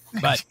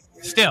 but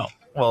still.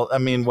 Well, I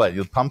mean, what?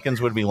 The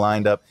pumpkins would be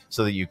lined up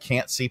so that you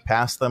can't see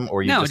past them,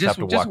 or you have to walk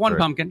through just one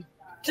pumpkin.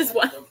 Just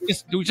one.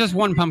 Just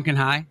one pumpkin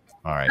high.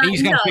 All right. You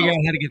just got to figure out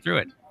how to get through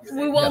it.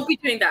 We won't be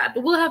doing that,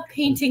 but we'll have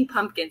painting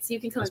pumpkins. So you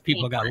can come. Because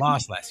people got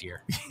lost last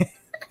year.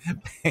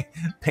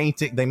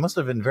 Painting. They must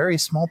have been very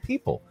small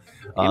people.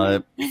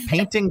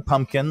 Painting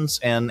pumpkins,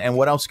 and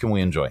what else can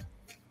we enjoy?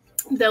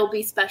 There'll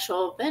be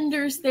special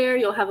vendors there.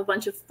 You'll have a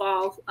bunch of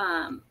fall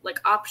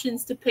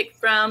options to pick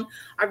from.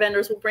 Our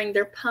vendors will bring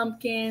their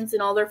pumpkins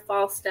and all their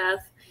fall stuff.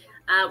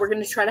 We're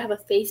going to try to have a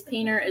face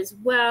painter as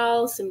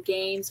well, some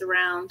games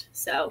around.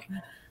 So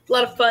a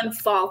lot of fun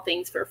fall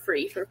things for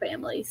free for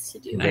families to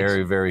do.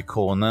 Very, very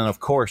cool. And then, of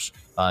course,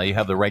 you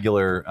have the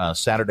regular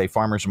Saturday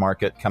Farmers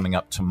Market coming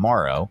up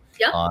tomorrow.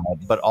 Yep.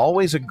 But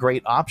always a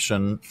great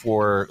option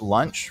for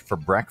lunch, for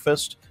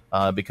breakfast,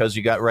 because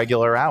you got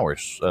regular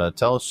hours.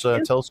 Tell us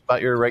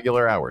about your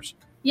regular hours.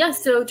 Yeah,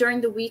 so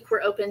during the week,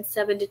 we're open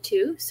 7 to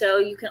 2. So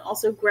you can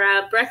also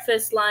grab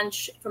breakfast,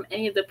 lunch from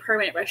any of the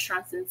permanent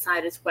restaurants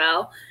inside as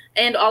well.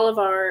 And all of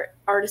our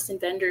artisan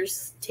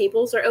vendors'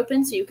 tables are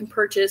open, so you can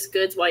purchase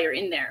goods while you're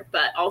in there,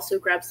 but also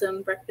grab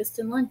some breakfast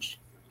and lunch.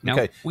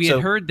 Now, we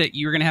had heard that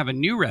you were going to have a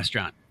new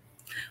restaurant.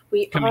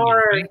 We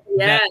are,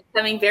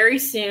 coming very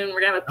soon.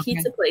 We're going to have a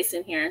pizza place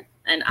in here,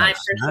 and I'm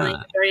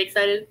personally very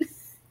excited.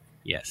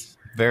 Yes.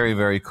 Very,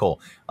 very cool.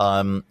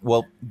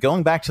 Well,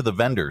 going back to the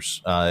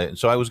vendors,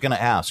 so I was going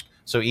to ask,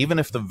 so even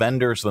if the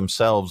vendors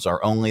themselves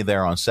are only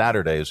there on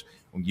Saturdays,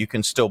 you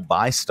can still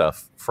buy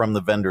stuff from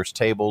the vendors'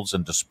 tables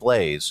and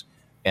displays,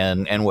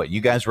 and what,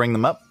 you guys ring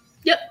them up?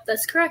 Yep,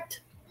 that's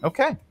correct.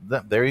 Okay,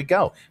 there you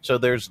go. So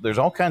there's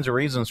all kinds of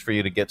reasons for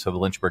you to get to the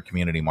Lynchburg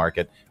Community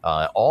Market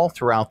all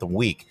throughout the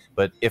week.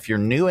 But if you're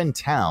new in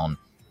town,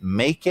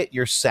 make it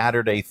your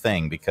Saturday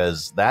thing,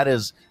 because that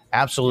is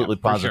absolutely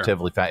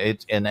positively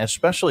and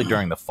especially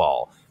during the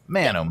fall.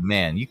 Man, oh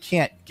man, you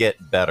can't get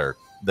better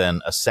than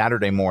a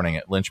Saturday morning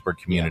at Lynchburg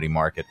Community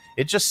Market.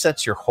 It just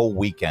sets your whole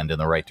weekend in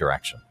the right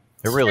direction.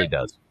 It really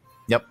does.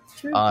 Yep.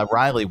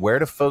 Riley, where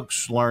do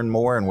folks learn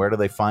more, and where do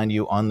they find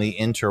you on the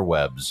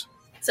interwebs?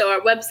 So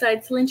our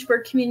website's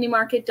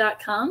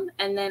lynchburgcommunitymarket.com,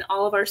 and then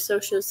all of our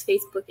socials,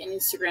 Facebook and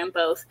Instagram,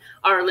 both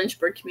are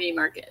Lynchburg Community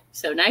Market.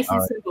 So nice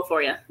and simple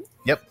for you.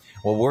 Yep.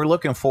 Well, we're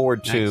looking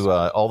forward to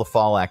all the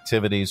fall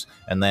activities,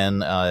 and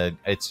then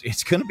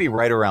it's going to be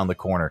right around the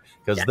corner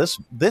because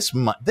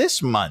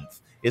this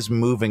month is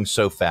moving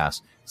so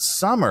fast.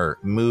 Summer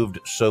moved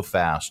so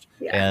fast,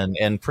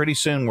 and pretty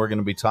soon we're going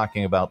to be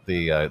talking about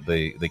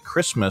the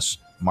Christmas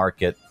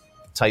market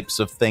types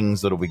of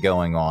things that'll be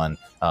going on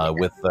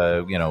with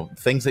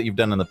things that you've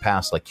done in the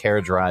past, like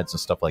carriage rides and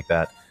stuff like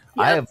that.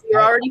 We're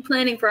already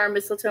planning for our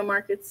mistletoe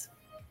markets.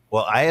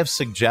 Well, I have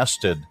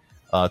suggested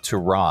to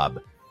Rob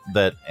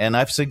that, and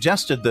I've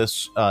suggested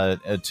this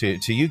to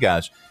you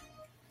guys,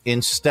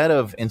 instead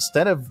of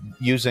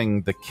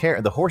using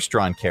the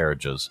horse-drawn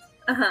carriages,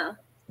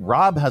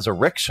 Rob has a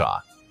rickshaw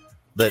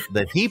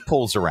that he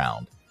pulls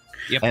around.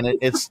 Yep. And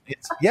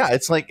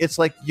it's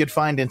like you'd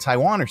find in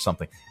Taiwan or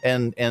something,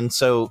 and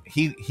so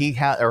he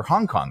had, or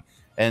Hong Kong,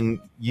 and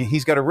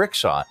he's got a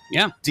rickshaw.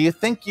 Yeah. Do you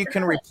think you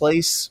can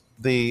replace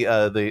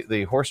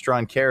the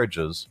horse-drawn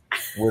carriages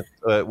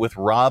with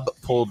Rob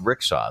pulled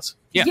rickshaws?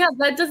 Yeah,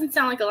 that doesn't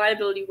sound like a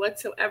liability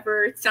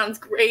whatsoever. It sounds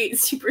great,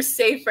 super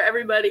safe for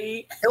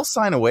everybody. He'll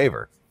sign a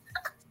waiver.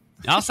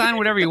 I'll sign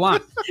whatever you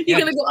want. You're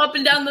gonna go up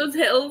and down those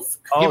hills.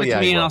 Give it to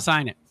me and I'll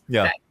sign it.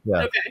 Yeah,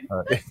 okay.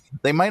 Okay.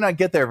 They might not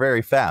get there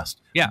very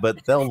fast.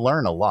 But they'll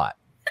learn a lot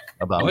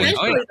about it.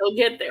 Eventually they'll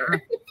get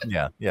there.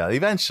 Yeah.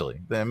 Eventually,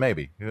 then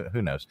maybe.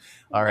 Who knows?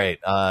 All right.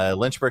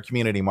 Lynchburg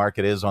Community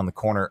Market is on the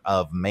corner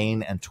of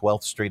Main and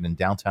 12th Street in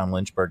downtown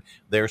Lynchburg.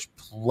 There's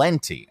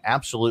plenty,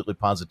 absolutely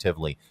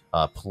positively,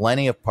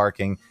 plenty of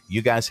parking.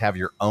 You guys have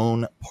your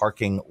own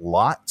parking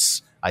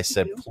lots. I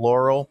said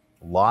plural,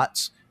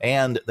 lots.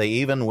 And they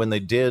even, when they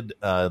did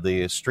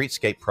the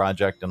streetscape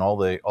project and all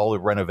the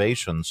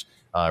renovations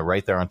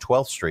right there on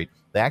 12th Street,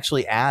 they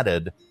actually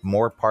added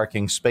more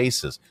parking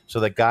spaces. So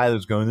that guy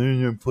that's going, there's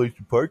no place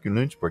to park in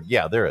Lynchburg.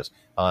 Yeah, there is.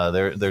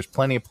 There's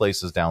plenty of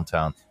places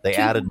downtown. They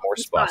added more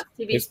spots.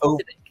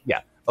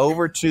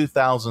 Over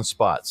 2,000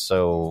 spots.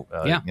 So,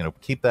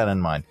 keep that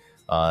in mind.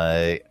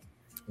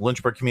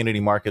 Lynchburg Community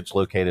Market's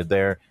located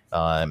there,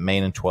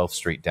 Main and 12th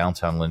Street,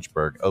 downtown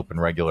Lynchburg, open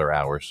regular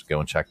hours. Go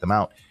and check them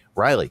out.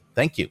 Riley,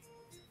 thank you.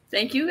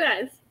 Thank you,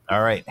 guys.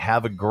 All right.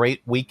 Have a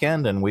great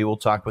weekend, and we will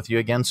talk with you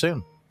again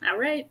soon. All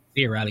right.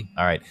 See you, Riley.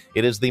 All right.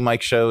 It is the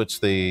Mike Show. It's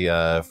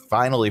the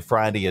Finally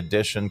Friday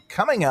edition.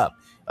 Coming up,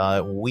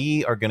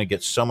 we are going to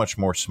get so much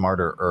more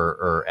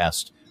smarter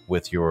est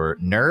with your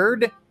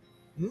nerd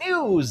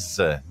news.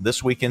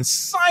 This week in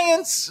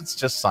science. It's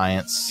just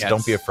science. Yes.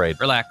 Don't be afraid.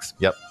 Relax.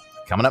 Yep.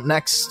 Coming up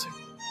next.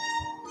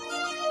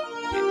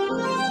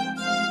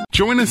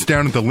 Join us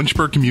down at the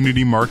Lynchburg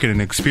Community Market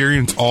and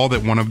experience all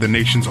that one of the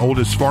nation's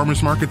oldest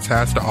farmers markets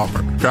has to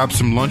offer. Grab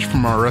some lunch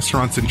from our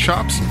restaurants and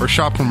shops, or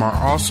shop from our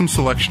awesome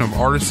selection of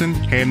artisan,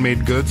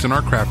 handmade goods in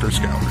our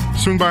crafters gallery.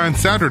 Swing by on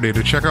Saturday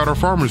to check out our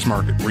farmers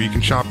market, where you can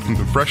shop from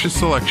the freshest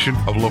selection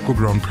of local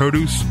grown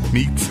produce,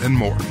 meats, and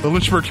more. The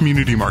Lynchburg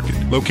Community Market,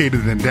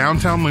 located in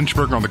downtown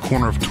Lynchburg on the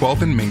corner of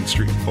 12th and Main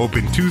Street.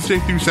 Open Tuesday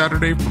through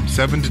Saturday from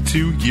 7 to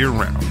 2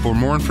 year-round. For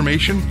more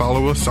information,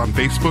 follow us on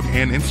Facebook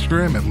and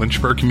Instagram at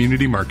Lynchburg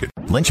Community Market.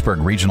 Lynchburg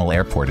Regional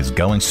Airport is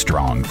going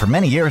strong. For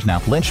many years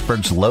now,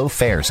 Lynchburg's low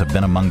fares have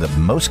been among the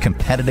most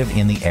competitive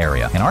in the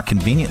area, and our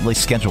conveniently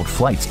scheduled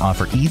flights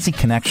offer easy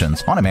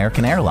connections on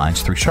American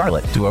Airlines through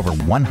Charlotte to over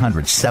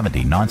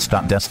 170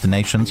 nonstop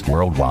destinations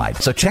worldwide.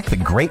 So check the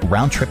great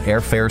round-trip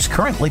airfares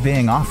currently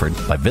being offered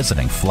by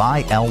visiting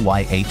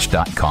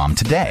flylyh.com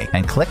today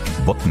and click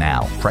Book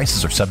Now.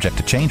 Prices are subject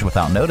to change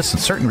without notice,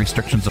 and certain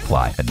restrictions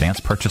apply.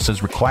 Advanced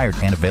purchases required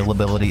and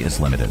availability is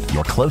limited.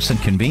 Your close and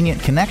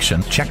convenient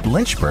connection, check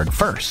Lynchburg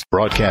first.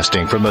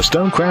 Broadcasting from the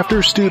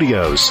Stonecrafters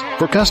Studios.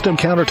 For custom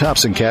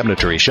countertops and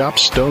cabinetry, shop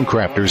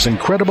Stonecrafters'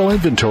 incredible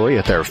inventory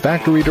at their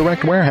Factory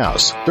Direct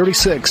Warehouse,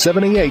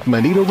 3678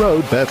 Moneta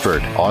Road,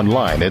 Bedford.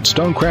 Online at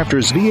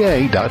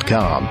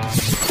stonecraftersva.com.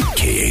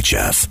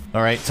 KHF.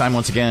 All right, time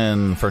once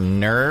again for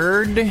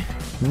Nerd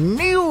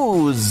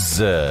News.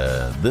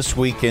 This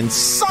week in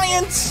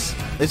science.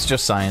 It's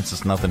just science.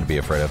 It's nothing to be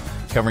afraid of.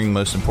 Covering the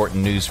most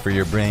important news for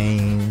your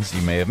brains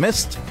you may have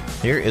missed.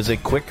 Here is a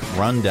quick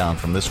rundown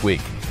from this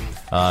week.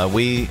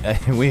 We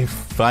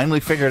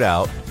finally figured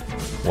out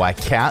why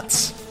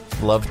cats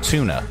love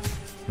tuna.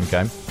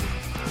 Okay.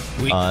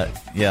 We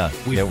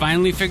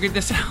finally figured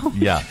this out.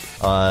 Yeah.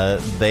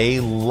 They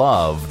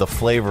love the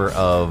flavor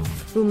of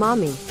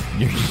umami.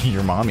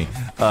 Your mommy.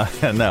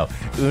 No,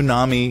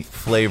 umami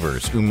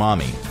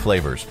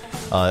flavors.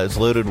 It's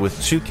loaded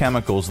with two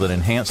chemicals that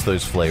enhance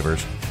those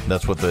flavors.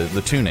 That's what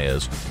the tuna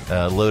is.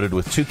 Loaded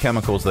with two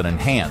chemicals that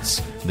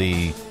enhance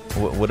the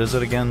what is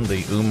it again?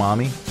 The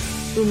umami.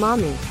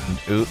 Umami.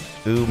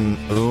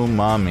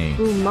 Umami.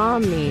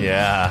 Umami.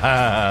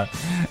 Yeah.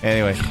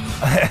 Anyway,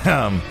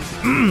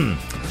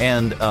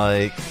 and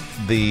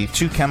the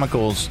two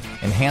chemicals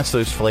enhance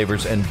those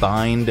flavors and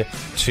bind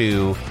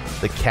to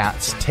the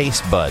cat's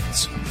taste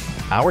buds.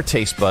 Our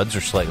taste buds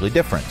are slightly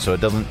different, so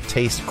it doesn't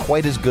taste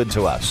quite as good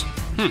to us.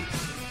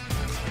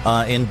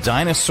 In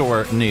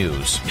dinosaur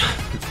news.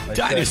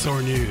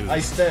 Dinosaur news. I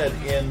said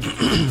in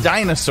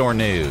dinosaur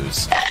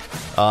news,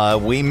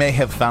 we may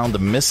have found a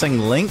missing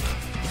link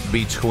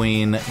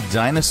between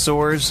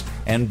dinosaurs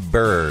and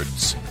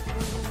birds.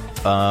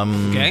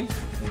 Okay.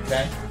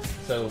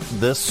 So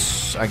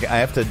this, I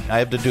have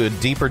to do a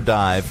deeper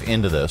dive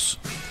into this.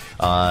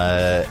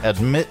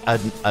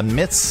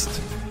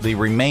 Amidst the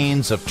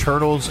remains of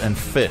turtles and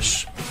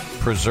fish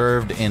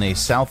preserved in a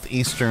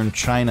southeastern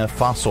China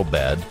fossil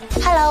bed.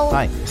 Hello.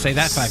 Hi. Say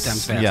that 5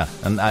 times fast. Yeah,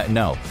 and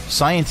no.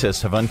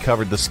 Scientists have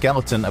uncovered the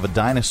skeleton of a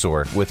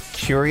dinosaur with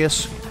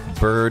curious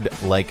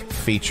bird-like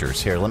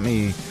features. Here,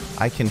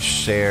 I can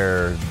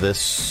share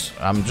this.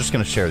 I'm just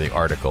going to share the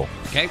article.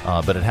 Okay.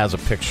 But it has a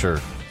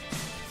picture.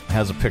 It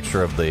has a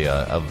picture of the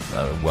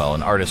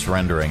an artist's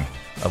rendering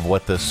of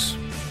what this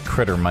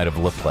critter might have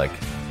looked like.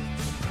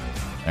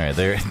 All right,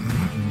 there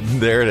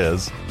it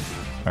is.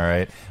 All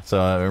right.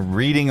 So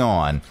reading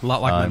on. A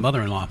lot like my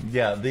mother-in-law.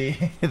 Yeah,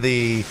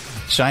 the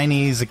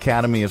Chinese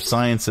Academy of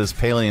Sciences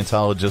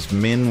paleontologist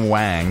Min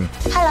Wang.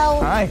 Hello.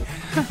 Hi.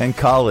 And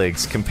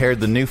colleagues compared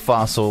the new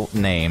fossil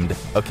named.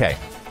 Okay.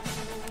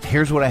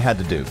 Here's what I had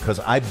to do, because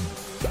I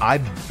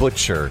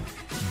butcher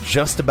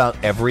just about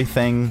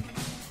everything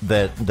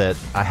that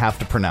I have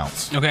to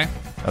pronounce. Okay.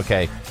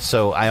 Okay.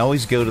 So I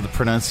always go to the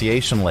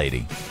pronunciation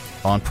lady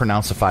on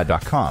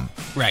Pronounceify.com.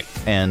 Right.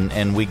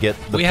 And we get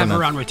the... We have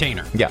her on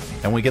retainer. Yeah.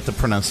 And we get the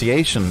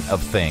pronunciation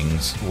of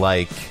things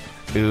like...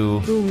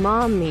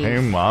 Umami.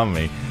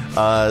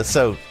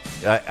 So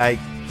I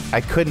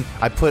couldn't...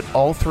 I put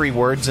all 3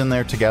 words in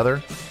there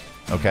together,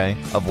 okay,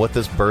 of what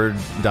this bird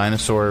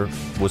dinosaur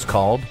was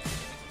called.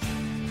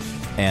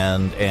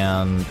 And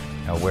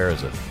oh, where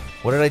is it?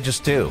 What did I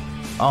just do?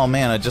 Oh,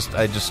 man, I just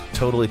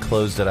totally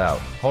closed it out.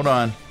 Hold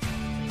on.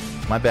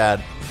 My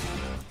bad.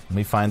 Let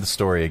me find the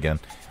story again.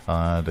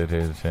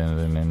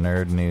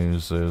 Nerd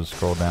news.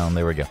 Scroll down.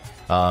 There we go.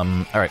 All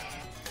right.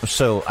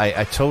 So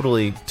I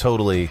totally.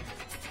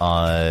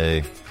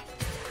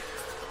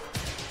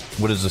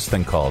 What is this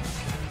thing called?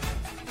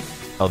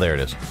 Oh, there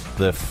it is.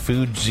 The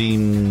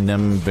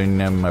Fujinum.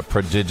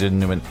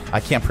 I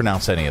can't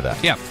pronounce any of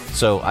that. Yeah.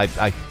 So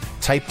I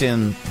typed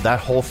in that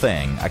whole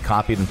thing. I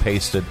copied and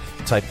pasted,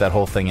 typed that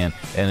whole thing in,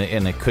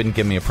 and it couldn't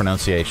give me a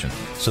pronunciation.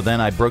 So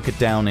then I broke it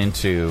down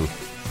into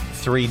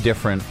 3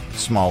 different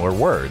smaller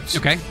words.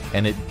 Okay.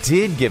 And it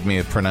did give me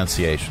a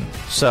pronunciation.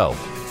 So,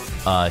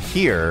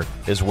 here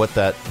is what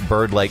that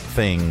bird-like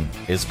thing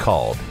is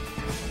called.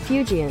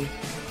 Fugian.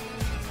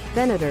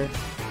 Venator.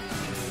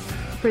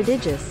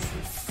 Prodigious.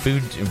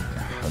 Fugian.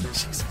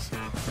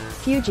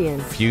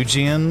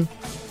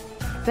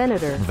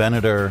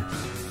 Venator.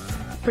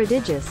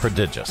 Prodigious.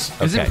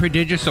 Okay. Isn't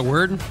prodigious a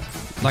word?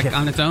 Like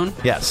on its own?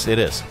 Yes, it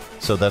is.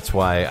 So that's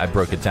why I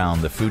broke it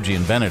down. The Fujian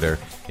Venator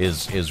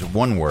is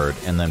one word,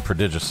 and then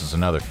prodigious is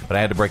another. But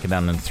I had to break it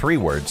down in 3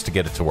 words to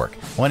get it to work.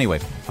 Well, anyway,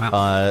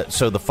 wow.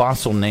 So the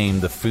fossil name,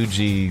 the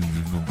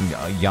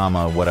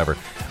Fujiyama, whatever,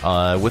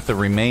 with the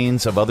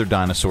remains of other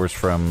dinosaurs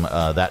from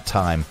that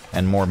time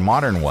and more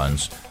modern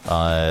ones,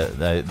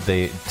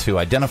 to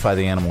identify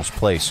the animal's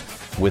place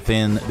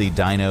within the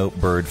dino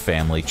bird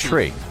family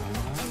tree.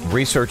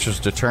 Researchers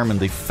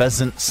determined the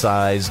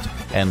pheasant-sized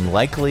and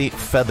likely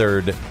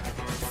feathered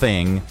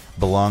thing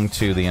belonged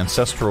to the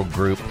ancestral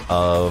group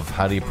of,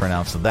 how do you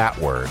pronounce that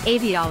word?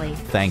 Aviali.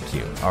 Thank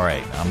you. All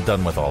right, I'm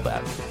done with all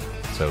that.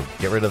 So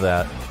get rid of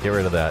that, get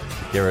rid of that,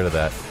 get rid of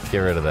that, get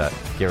rid of that,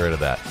 get rid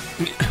of that.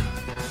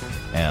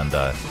 And,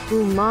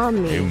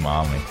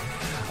 umami.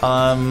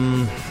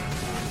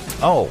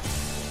 Oh,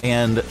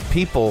 and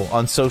people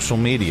on social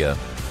media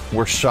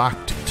were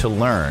shocked to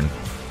learn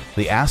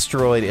the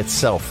asteroid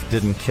itself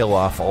didn't kill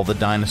off all the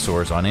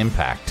dinosaurs on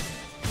impact.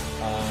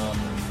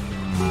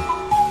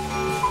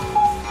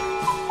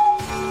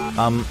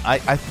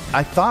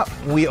 I thought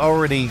we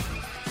already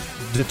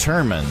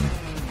determined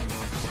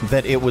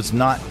that it was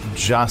not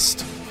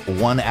just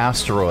one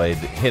asteroid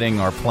hitting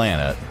our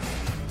planet,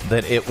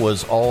 that it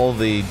was all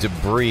the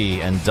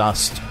debris and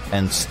dust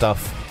and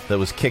stuff that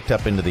was kicked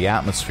up into the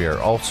atmosphere.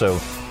 Also,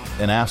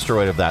 an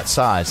asteroid of that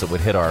size that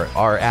would hit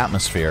our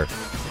atmosphere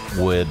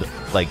would,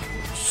 like,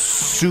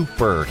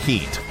 super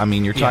heat. I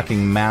mean, you're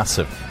talking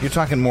massive. You're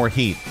talking more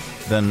heat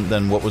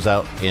than what was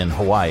out in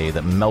Hawaii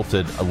that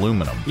melted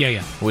aluminum. Yeah.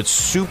 It would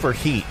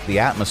superheat the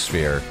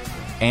atmosphere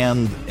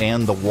and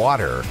the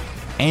water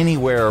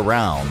anywhere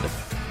around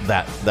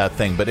that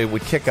thing. But it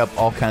would kick up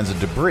all kinds of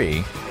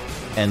debris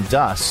and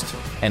dust,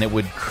 and it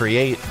would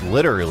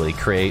literally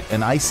create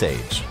an ice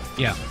age.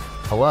 Yeah.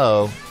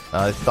 Hello?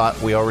 I thought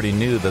we already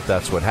knew that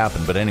that's what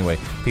happened. But anyway,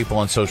 people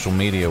on social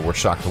media were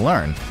shocked to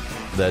learn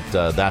that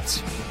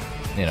that's...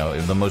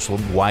 the most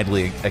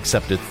widely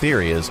accepted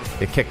theory is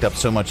it kicked up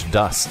so much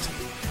dust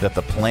that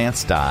the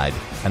plants died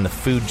and the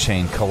food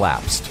chain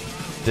collapsed.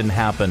 Didn't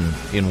happen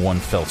in one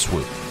fell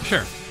swoop.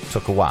 Sure.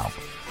 Took a while.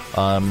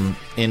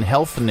 In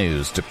health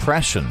news,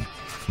 depression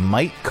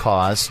might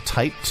cause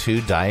type 2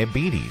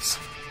 diabetes.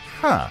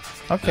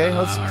 Okay,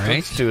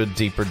 let's do a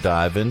deeper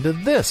dive into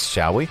this,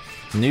 shall we?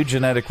 New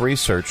genetic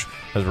research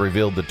has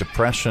revealed that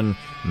depression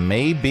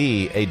may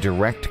be a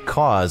direct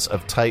cause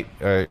of type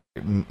 2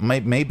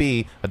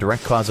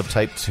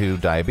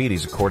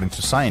 diabetes, according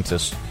to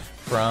scientists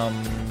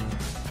from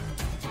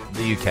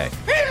the UK.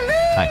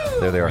 Hi,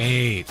 there they are.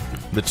 Wait.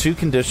 The two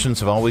conditions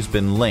have always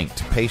been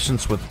linked.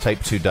 Patients with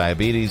type 2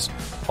 diabetes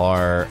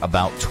are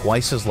about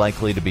twice as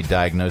likely to be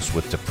diagnosed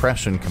with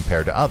depression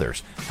compared to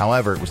others.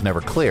 However, it was never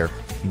clear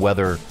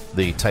whether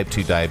the type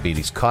 2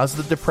 diabetes caused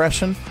the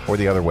depression or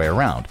the other way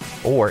around,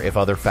 or if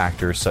other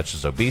factors such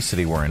as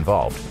obesity were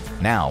involved.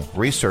 Now,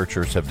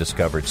 researchers have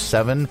discovered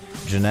 7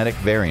 genetic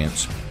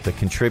variants that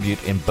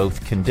contribute in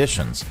both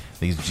conditions.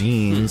 These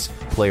genes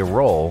play a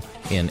role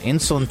in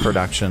insulin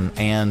production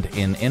and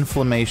in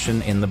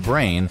inflammation in the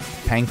brain,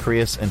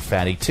 pancreas, and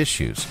fatty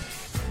tissues.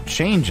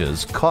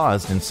 Changes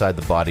caused inside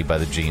the body by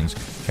the genes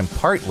can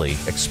partly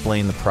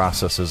explain the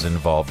processes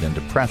involved in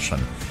depression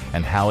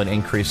and how it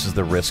increases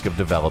the risk of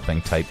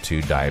developing type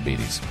 2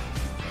 diabetes.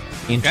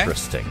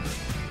 Interesting.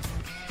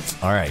 Okay.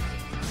 All right.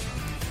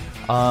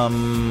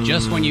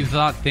 Just when you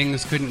thought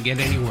things couldn't get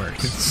any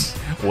worse.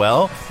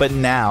 Well, but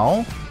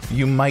now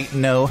you might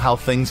know how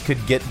things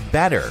could get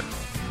better.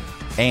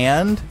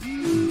 And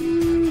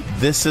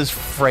this is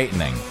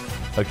frightening.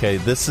 Okay,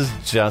 this is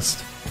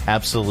just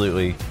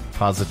absolutely,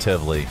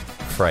 positively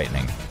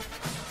frightening.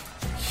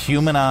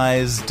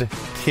 Humanized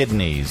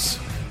kidneys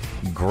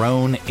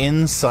grown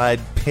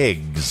inside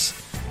pigs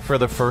for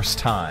the first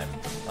time.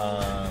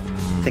 I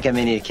think I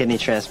may need a kidney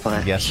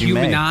transplant. Yes, you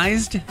may.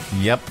 Humanized?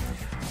 Yep.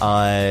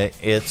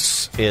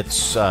 It's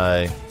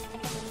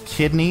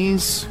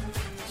kidneys,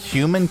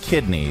 human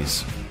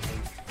kidneys,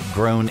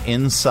 grown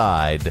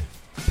inside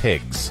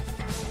pigs,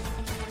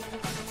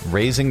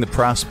 raising the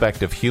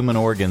prospect of human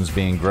organs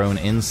being grown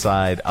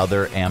inside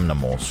other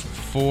animals.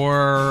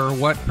 For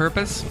what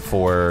purpose?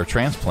 For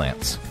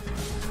transplants.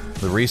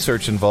 The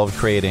research involved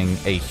creating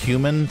a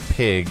human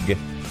pig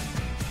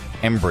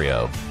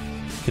embryo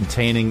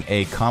containing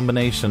a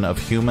combination of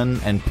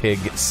human and pig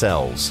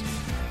cells.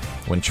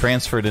 When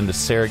transferred into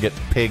surrogate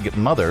pig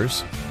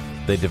mothers,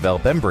 they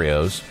develop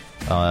embryos.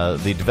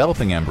 The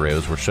developing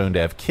embryos were shown to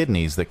have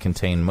kidneys that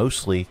contain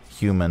mostly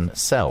human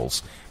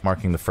cells,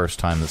 marking the first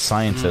time that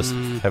scientists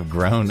have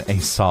grown a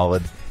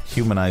solid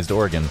humanized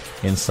organ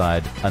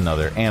inside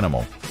another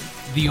animal.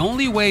 The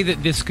only way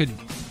that this could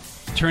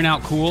turn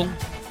out cool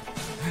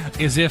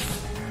is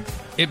if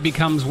it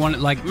becomes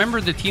one, like, remember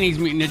the Teenage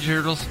Mutant Ninja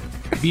Turtles?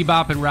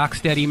 Bebop and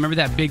Rocksteady, remember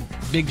that big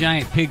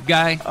giant pig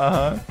guy?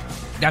 Uh-huh.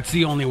 That's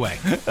the only way.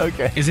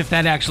 Okay. Is if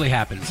that actually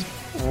happens.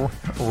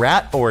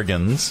 Rat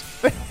organs,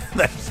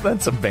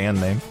 that's a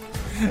band name,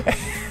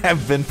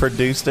 have been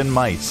produced in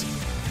mice,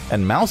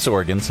 and mouse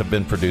organs have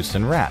been produced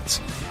in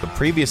rats. The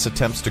previous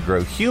attempts to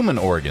grow human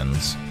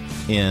organs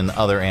in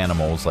other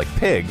animals, like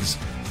pigs,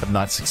 have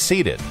not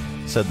succeeded,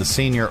 said the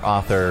senior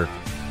author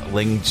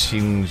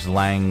Lingqing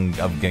Lang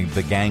of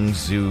the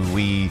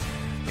Guangzhou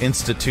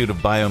Institute of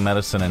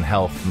Biomedicine and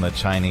Health from the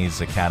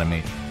Chinese Academy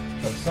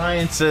of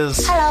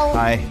Sciences. Hello.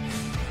 Hi.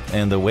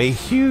 And the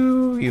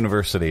Weihu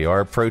University. Our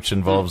approach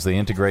involves the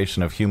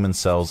integration of human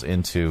cells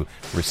into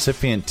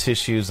recipient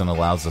tissues and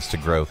allows us to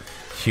grow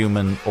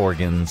human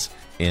organs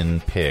in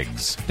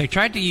pigs. They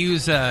tried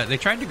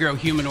to grow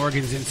human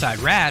organs inside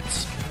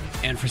rats,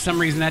 and for some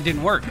reason that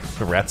didn't work.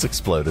 The rats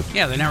exploded.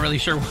 Yeah, they're not really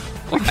sure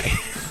why.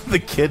 The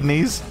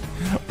kidneys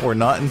were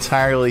not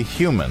entirely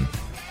human,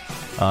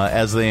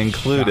 as they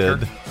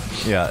included,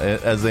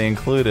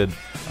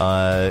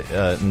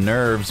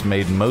 nerves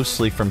made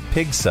mostly from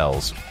pig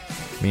cells,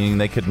 meaning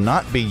they could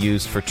not be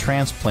used for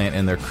transplant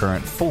in their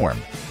current form.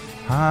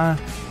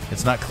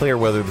 It's not clear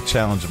whether the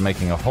challenge of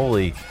making a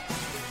wholly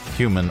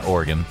human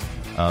organ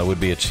would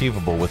be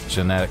achievable with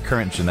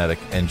current genetic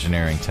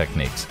engineering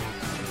techniques.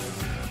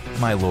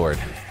 My lord.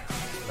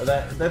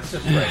 That's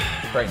just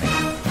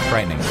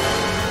frightening.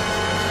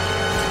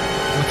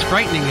 What's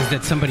frightening is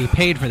that somebody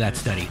paid for that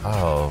study.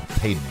 Oh,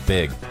 paid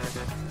big.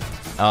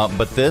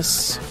 But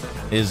this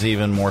is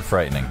even more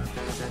frightening.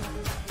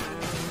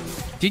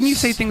 Didn't you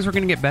say things were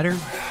going to get better?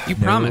 You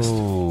promised.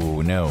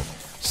 No.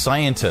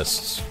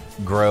 Scientists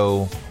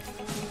grow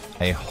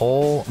a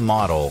whole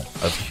model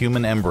of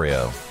human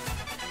embryo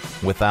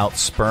without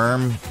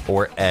sperm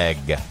or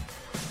egg.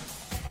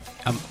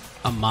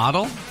 A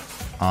model?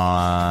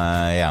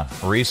 Yeah.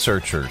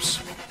 Researchers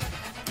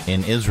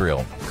in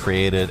Israel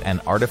created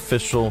an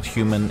artificial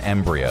human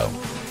embryo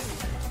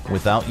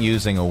without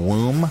using a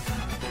womb,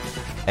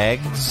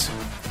 eggs,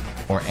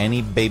 or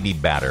any baby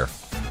batter.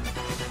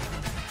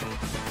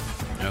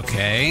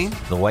 Okay.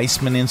 The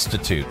Weizmann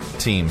Institute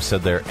team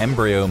said their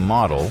embryo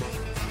model,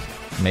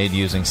 made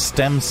using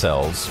stem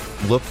cells,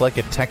 looked like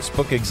a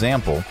textbook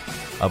example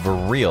of a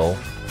real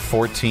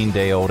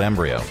 14-day-old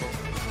embryo.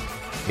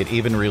 It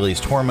even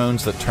released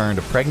hormones that turned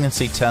a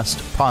pregnancy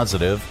test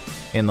positive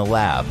in the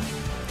lab.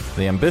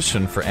 The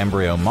ambition for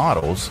embryo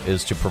models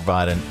is to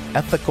provide an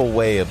ethical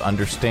way of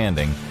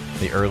understanding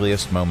the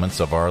earliest moments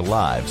of our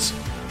lives.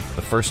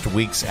 The first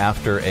weeks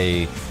after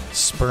a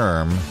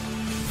sperm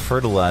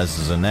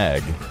fertilizes an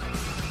egg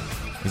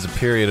is a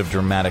period of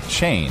dramatic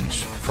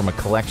change from a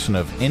collection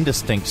of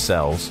indistinct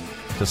cells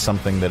to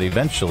something that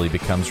eventually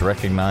becomes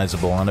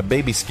recognizable on a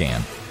baby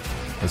scan.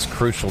 This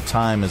crucial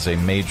time is a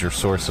major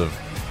source of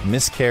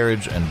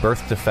miscarriage and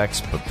birth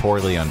defects, but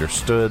poorly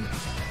understood.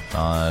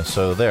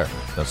 So there.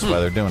 That's why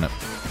they're doing it.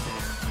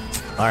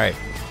 All right.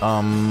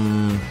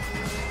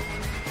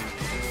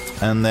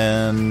 And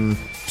then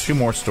 2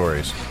 more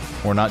stories.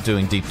 We're not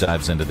doing deep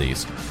dives into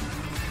these.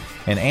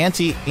 And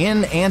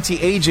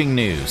anti-aging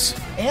news.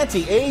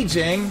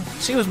 Anti-aging?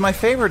 She was my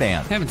favorite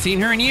aunt. Haven't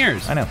seen her in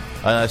years. I know.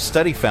 A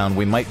study found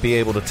we might be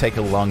able to take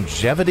a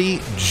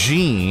longevity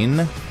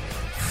gene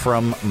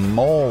from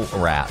mole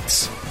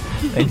rats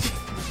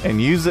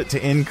and use it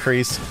to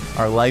increase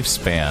our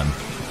lifespan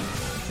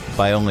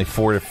by only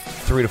 3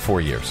 to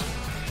 4 years.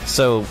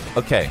 So,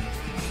 okay.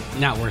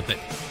 Not worth it.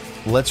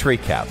 Let's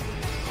recap.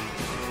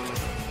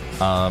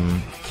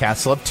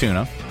 Cats love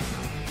tuna.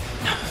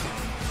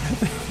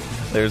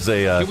 There's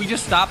a... Can we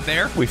just stop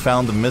there? We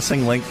found the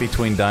missing link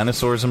between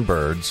dinosaurs and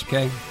birds.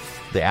 Okay.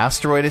 The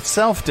asteroid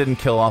itself didn't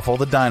kill off all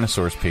the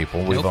dinosaurs,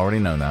 people. We've already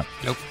known that.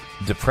 Nope.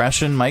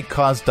 Depression might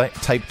cause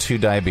type 2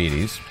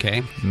 diabetes.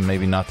 Okay.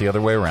 Maybe not the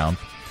other way around.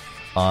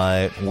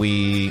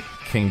 We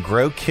can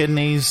grow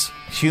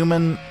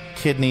human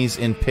kidneys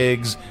in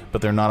pigs,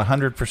 but they're not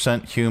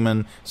 100%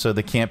 human, so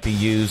they can't be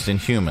used in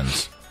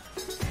humans.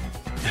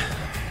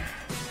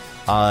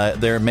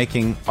 They're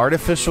making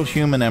artificial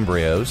human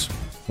embryos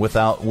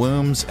without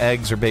wombs,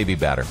 eggs, or baby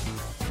batter.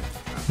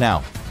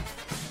 Now,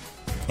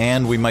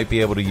 and we might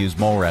be able to use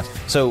mole rats.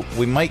 So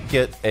we might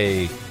get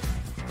a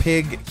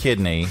pig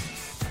kidney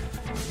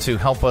to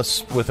help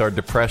us with our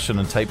depression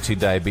and type 2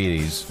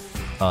 diabetes,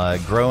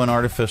 grow an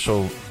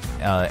artificial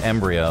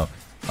embryo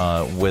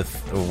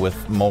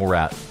with mole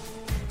rat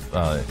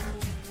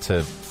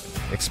to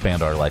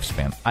expand our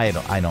lifespan. I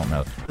don't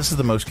know. This is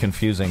the most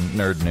confusing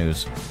nerd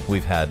news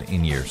we've had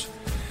in years.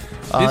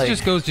 This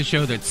just goes to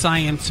show that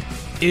science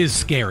is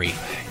scary.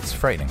 It's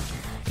frightening.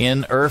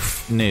 In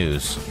Earth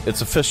news,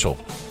 it's official.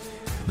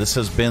 This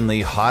has been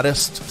the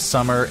hottest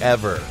summer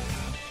ever.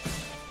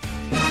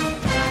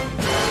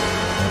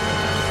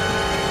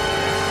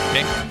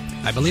 Okay,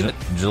 I believe it.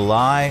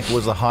 July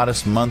was the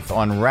hottest month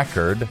on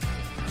record.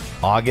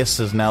 August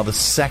is now the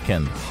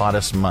second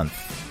hottest month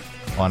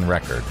on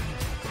record.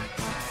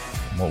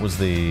 What was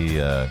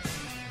the...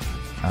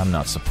 I'm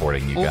not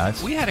supporting you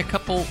guys. We had a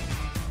couple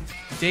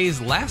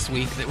days last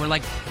week that were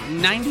like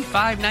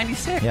 95,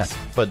 96. Yeah,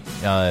 but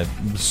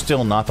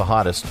still not the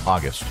hottest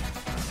August.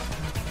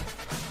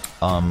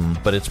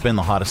 But it's been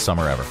the hottest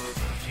summer ever.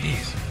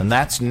 Jeez. And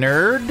that's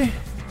Nerd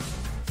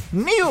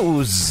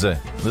News.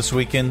 This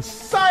week in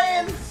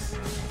science.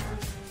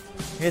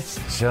 It's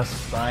just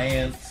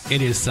science.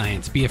 It is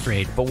science. Be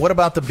afraid. But what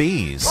about the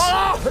bees?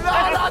 Oh, no,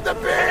 not the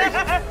bees!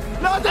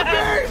 Not the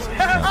bees!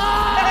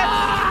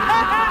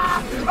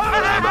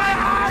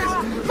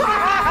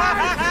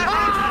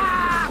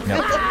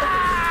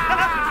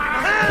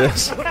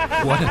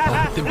 What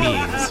about the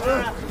bees?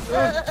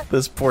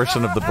 This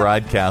portion of the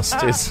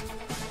broadcast is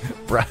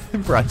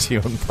brought to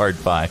you in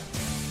part by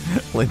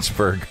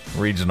Lynchburg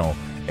Regional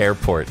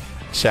Airport.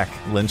 Check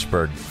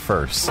Lynchburg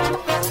first.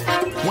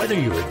 Whether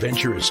your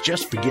adventure is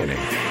just beginning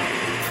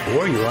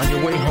or you're on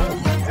your way home,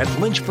 at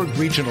Lynchburg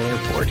Regional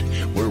Airport,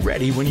 we're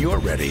ready when you're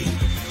ready.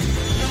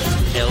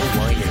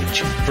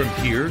 LYH. From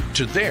here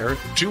to there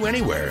to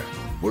anywhere.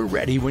 We're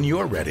ready when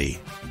you're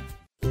ready.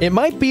 It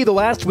might be the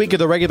last week of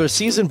the regular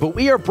season, but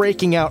we are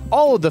breaking out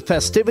all of the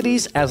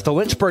festivities as the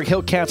Lynchburg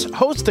Hillcats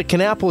host the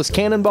Kannapolis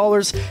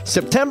Cannonballers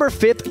September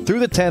 5th through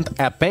the 10th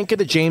at Bank of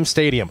the James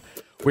Stadium.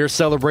 We're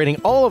celebrating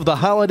all of the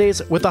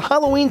holidays with a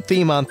Halloween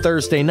theme on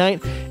Thursday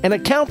night and a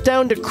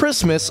countdown to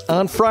Christmas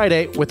on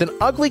Friday with an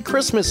ugly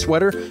Christmas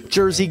sweater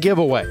jersey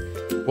giveaway.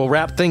 We'll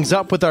wrap things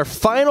up with our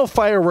final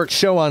fireworks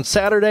show on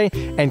Saturday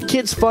and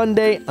Kids Fun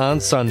Day on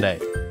Sunday.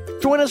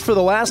 Join us for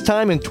the last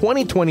time in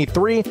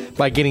 2023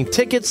 by getting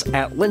tickets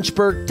at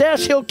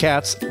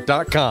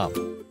lynchburg-hillcats.com.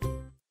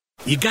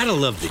 You gotta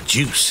love the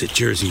juice at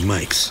Jersey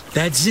Mike's.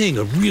 That zing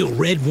of real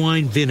red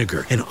wine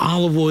vinegar and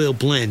olive oil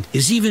blend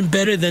is even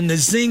better than the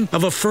zing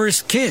of a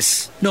first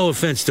kiss. No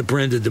offense to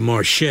Brenda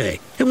DeMarche.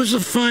 It was a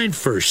fine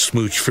first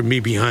smooch for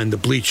me behind the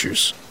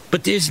bleachers.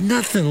 But there's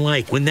nothing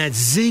like when that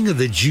zing of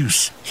the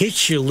juice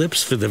hits your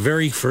lips for the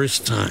very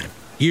first time.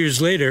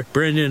 Years later,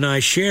 Brenda and I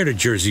shared a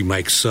Jersey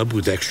Mike's sub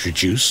with extra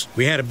juice.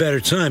 We had a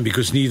better time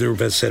because neither of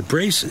us had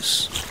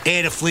braces.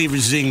 Add a flavor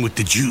zing with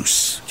the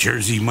juice.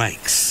 Jersey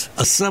Mike's.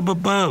 A sub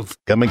above.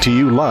 Coming to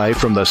you live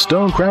from the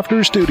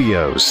Stonecrafters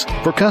Studios.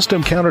 For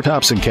custom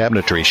countertops and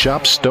cabinetry,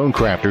 shop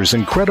Stonecrafters'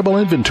 incredible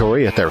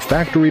inventory at their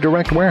Factory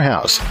Direct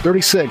Warehouse,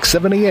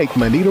 3678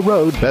 Manita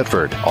Road,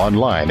 Bedford.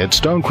 Online at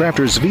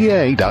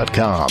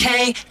stonecraftersva.com.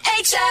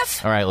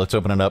 KHF! All right, let's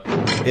open it up.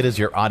 It is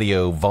your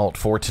audio vault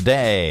for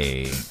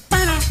today.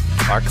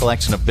 Our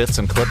collection of bits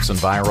and clips and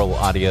viral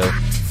audio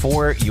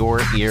for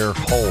your ear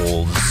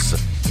holes.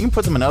 You can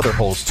put them in other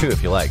holes too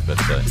if you like, but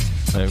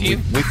we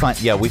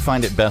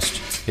find it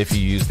best if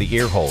you use the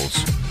ear holes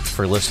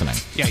for listening.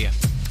 Yeah.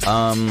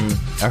 All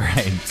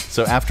right.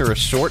 So after a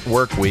short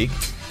work week,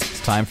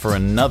 it's time for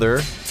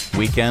another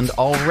weekend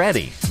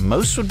already.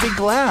 Most would be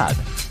glad,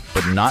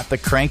 but not the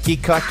cranky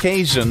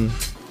Caucasian.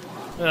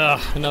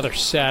 Ugh, another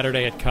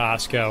Saturday at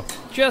Costco.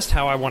 Just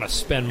how I want to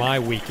spend my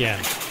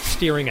weekend.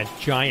 Steering a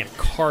giant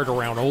cart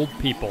around old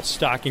people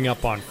stocking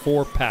up on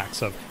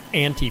 4-packs of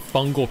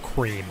antifungal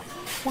cream.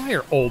 Why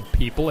are old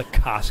people at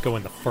Costco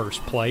in the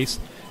first place?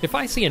 If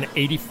I see an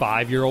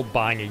 85-year-old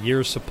buying a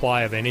year's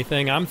supply of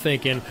anything, I'm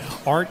thinking,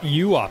 aren't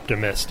you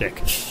optimistic?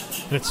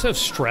 And it's so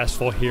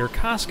stressful here.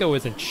 Costco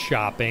isn't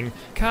shopping.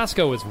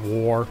 Costco is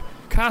war.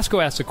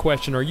 Costco asks the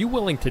question, are you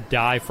willing to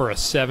die for a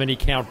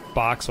 70-count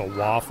box of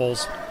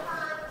waffles?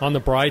 On the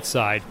bright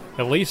side,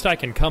 at least I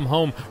can come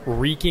home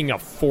reeking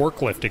of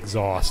forklift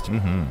exhaust.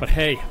 Mm-hmm. But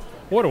hey,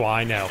 what do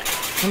I know?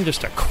 I'm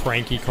just a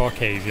cranky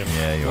Caucasian.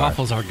 Yeah, you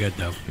Waffles are good,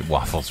 though.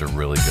 Waffles are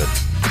really good.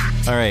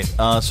 All right,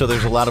 so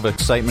there's a lot of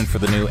excitement for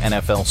the new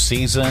NFL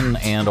season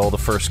and all the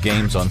first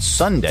games on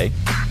Sunday.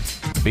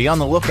 Be on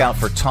the lookout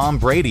for Tom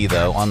Brady,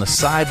 though, on the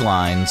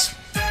sidelines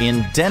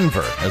in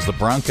Denver as the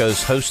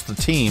Broncos host the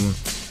team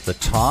that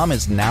Tom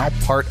is now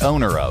part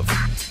owner of,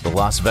 the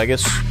Las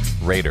Vegas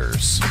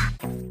Raiders.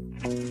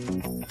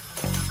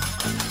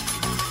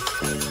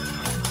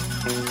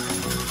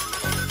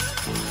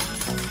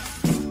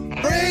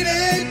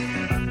 Brady,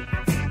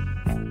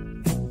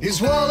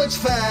 his wallet's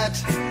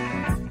fat.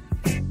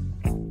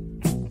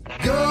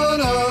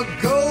 Gonna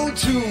go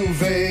to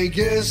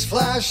Vegas,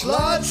 flash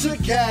lots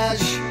of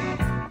cash.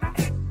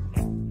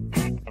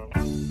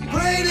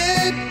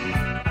 Brady,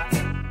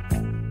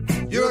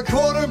 you're a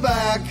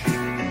quarterback.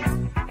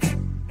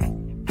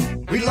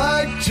 We'd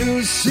like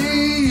to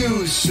see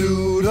you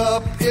suit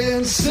up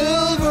in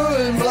silver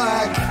and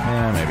black.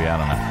 Yeah, maybe, I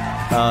don't know.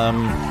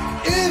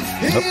 If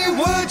he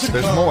were to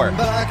there's come more.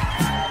 back,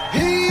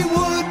 he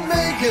would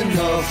make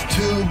enough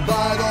to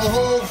buy the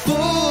whole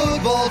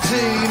football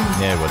team.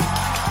 Yeah, it would.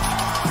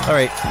 All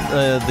right,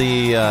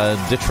 the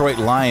Detroit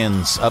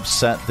Lions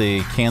upset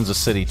the Kansas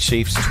City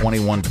Chiefs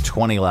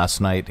 21-20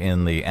 last night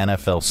in the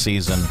NFL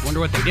season. Wonder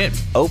what they did.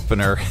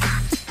 Opener.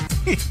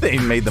 They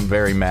made them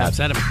very mad.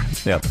 Upset them.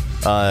 Yep.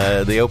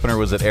 The opener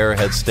was at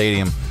Arrowhead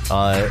Stadium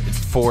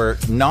for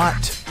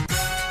not,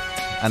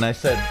 and I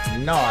said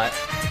not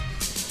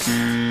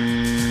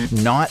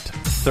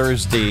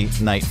Thursday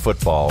night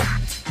football,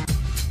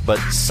 but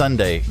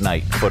Sunday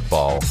night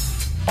football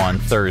on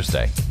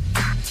Thursday.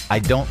 I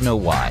don't know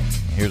why.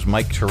 Here's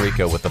Mike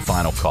Tirico with the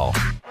final call.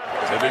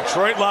 The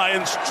Detroit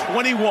Lions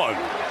 21.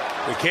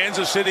 The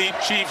Kansas City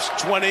Chiefs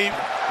 20.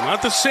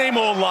 Not the same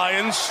old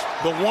Lions,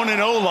 the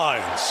 1-0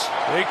 Lions.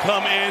 They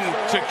come in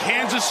to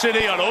Kansas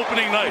City on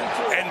opening night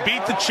and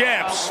beat the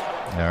champs.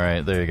 All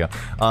right, there you go.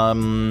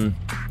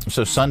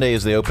 So Sunday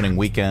is the opening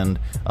weekend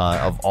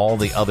of all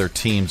the other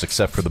teams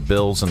except for the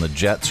Bills and the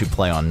Jets, who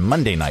play on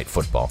Monday Night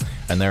Football.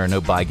 And there are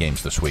no bye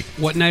games this week.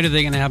 What night are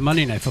they going to have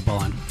Monday Night Football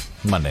on?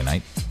 Monday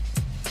night.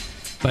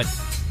 But...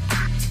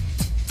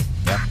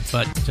 Yeah.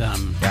 But... Yeah,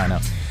 I know.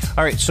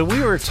 All right, so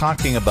we were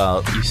talking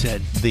about... You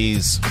said...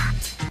 These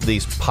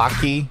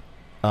Pocky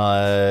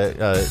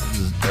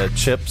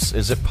chips.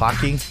 Is it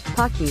Pocky?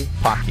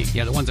 Pocky.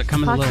 Yeah, the ones that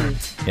come in the little...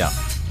 Yeah.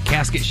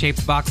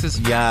 Casket-shaped boxes?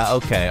 Yeah,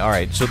 okay, all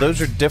right. So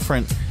those are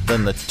different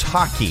than the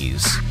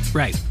Takis.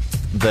 Right.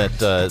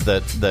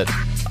 That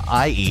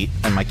I eat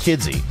and my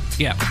kids eat.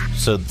 Yeah.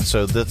 So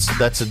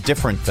that's a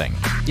different thing.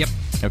 Yep.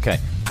 Okay.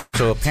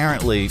 So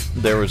apparently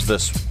there was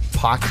this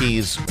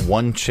Pocky's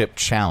One Chip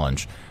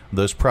Challenge.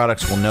 Those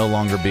products will no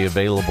longer be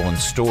available in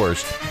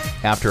stores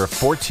after a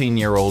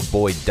 14-year-old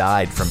boy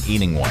died from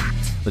eating one.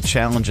 The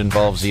challenge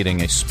involves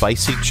eating a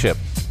spicy chip,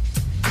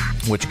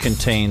 which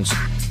contains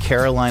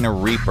Carolina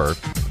Reaper,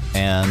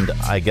 and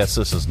I guess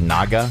this is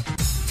Naga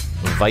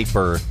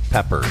Viper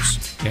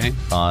peppers. Okay.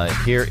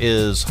 Here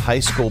is high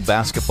school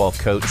basketball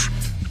coach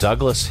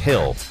Douglas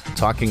Hill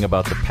talking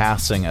about the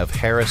passing of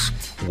Harris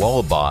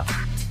Wallabaugh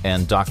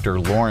and Dr.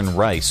 Lauren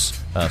Rice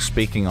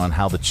speaking on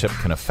how the chip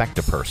can affect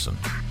a person.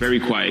 Very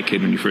quiet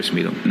kid when you first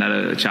meet him. Not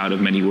a child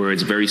of many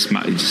words. Very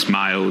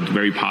smiled,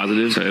 very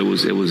positive. So it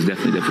was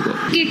definitely difficult.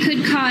 It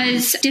could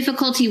cause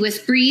difficulty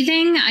with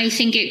breathing. I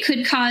think it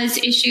could cause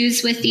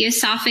issues with the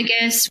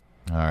esophagus.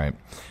 All right.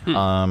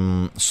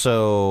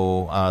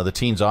 So the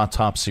teen's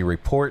autopsy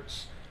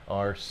reports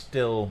are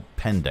still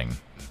pending.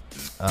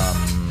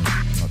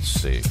 Let's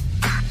see.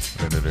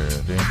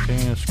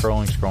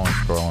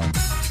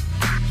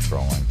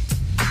 Scrolling.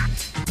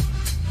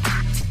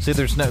 See,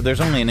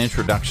 there's only an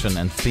introduction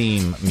and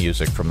theme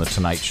music from The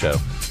Tonight Show.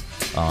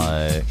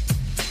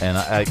 And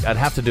I'd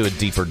have to do a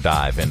deeper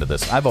dive into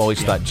this. I've always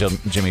thought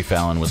Jimmy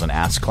Fallon was an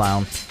ass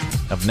clown.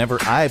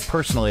 I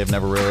personally have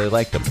never really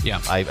liked him.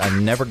 Yeah. I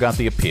never got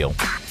the appeal.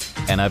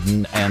 And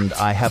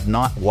I have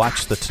not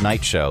watched The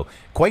Tonight Show.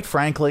 Quite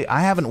frankly, I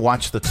haven't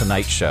watched The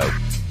Tonight Show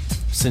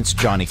since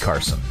Johnny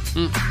Carson.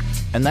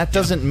 And that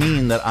doesn't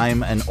mean that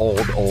I'm an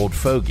old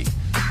fogey.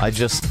 I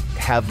just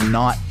have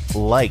not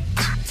liked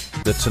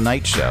The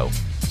Tonight Show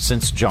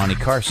since Johnny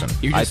Carson.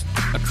 You're just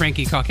a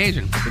cranky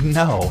Caucasian.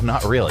 No,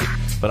 not really.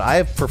 But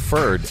I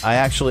preferred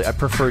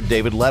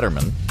David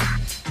Letterman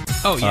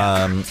Oh,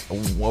 yeah.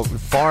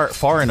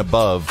 Far and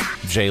above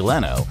Jay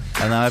Leno.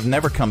 And I've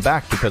never come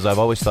back because I've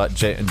always thought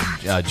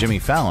Jimmy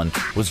Fallon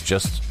was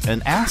just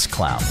an ass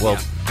clown. Well,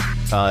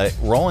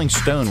 Rolling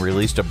Stone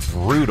released a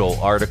brutal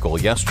article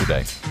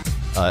yesterday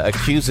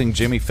accusing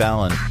Jimmy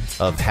Fallon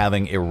of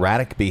having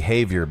erratic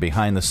behavior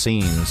behind the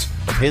scenes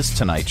of his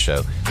Tonight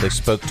Show. They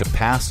spoke to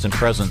past and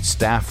present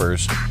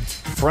staffers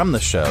from the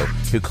show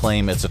who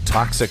claim it's a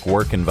toxic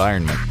work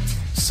environment.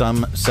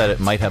 Some said it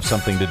might have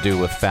something to do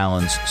with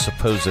Fallon's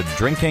supposed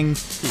drinking.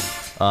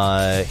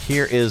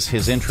 Here is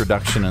his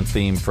introduction and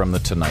theme from the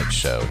Tonight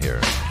Show here.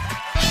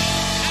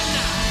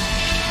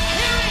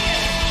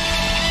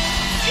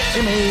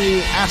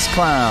 Jimmy Ass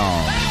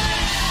Clown.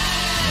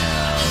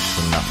 Yeah,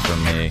 that's enough for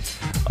me.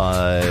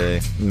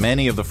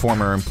 Many of the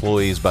former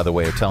employees, by the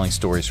way, are telling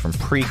stories from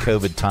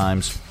pre-COVID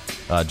times.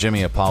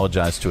 Jimmy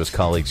apologized to his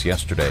colleagues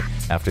yesterday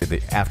after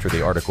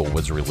the article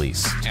was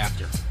released.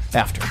 After.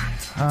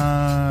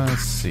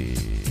 Let's see.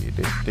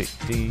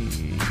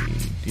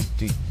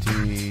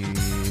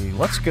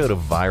 Let's go to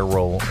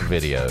viral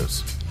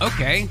videos.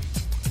 Okay.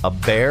 A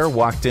bear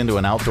walked into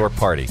an outdoor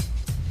party.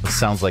 This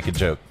sounds like a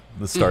joke.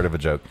 The start of a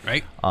joke.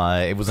 Right.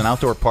 It was an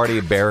outdoor party.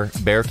 A bear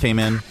came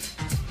in,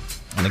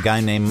 and a guy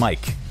named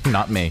Mike,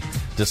 not me,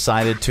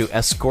 decided to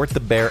escort the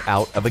bear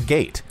out of a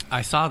gate.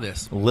 I saw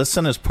this.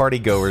 Listen as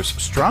partygoers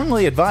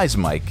strongly advise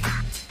Mike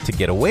to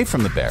get away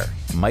from the bear.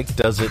 Mike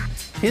does it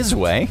his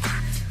way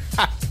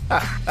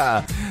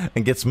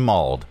and gets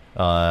mauled.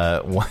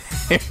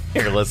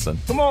 Here, listen.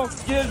 Come on,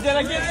 did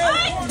I get there?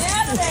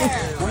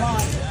 Come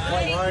on.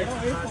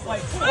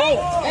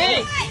 Oh,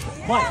 hey!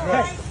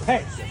 Mike,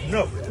 hey,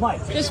 no,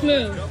 Mike. Just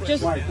move.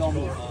 Just Mike, don't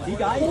move. You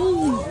guys?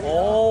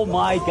 Oh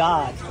my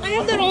God! I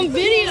have that on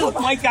video. Look,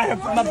 Mike got it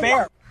from a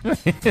bear.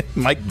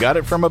 Mike got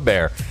it from a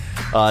bear.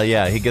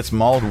 Yeah, he gets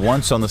mauled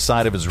once on the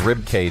side of his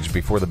rib cage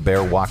before the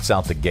bear walks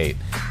out the gate.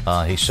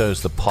 He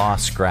shows the paw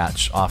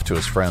scratch off to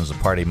his friends. The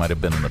party might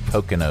have been in the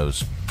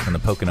Poconos, in the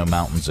Pocono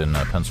Mountains in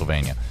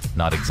Pennsylvania.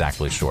 Not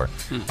exactly sure.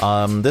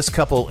 This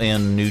couple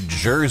in New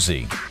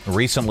Jersey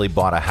recently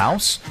bought a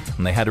house,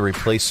 and they had to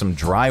replace some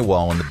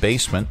drywall in the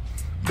basement.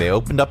 They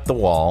opened up the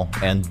wall,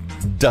 and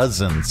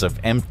dozens of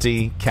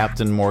empty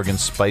Captain Morgan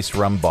spiced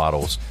rum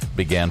bottles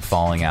began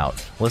falling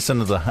out.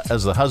 Listen to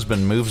as the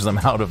husband moves them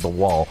out of the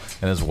wall,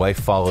 and his wife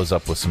follows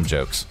up with some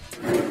jokes.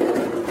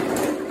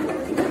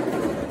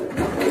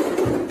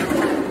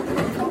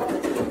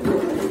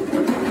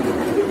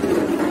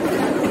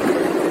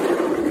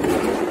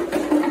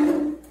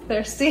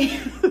 Thirsty.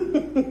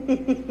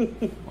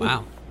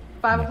 Wow.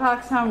 5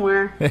 o'clock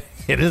somewhere.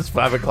 It is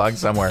 5 o'clock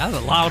somewhere. That's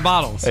a lot of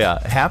bottles. Yeah.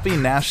 Happy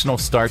National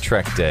Star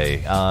Trek Day.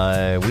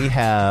 We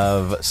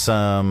have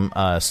some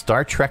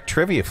Star Trek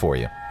trivia for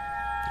you.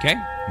 Okay.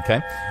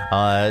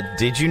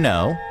 Did you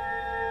know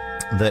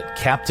that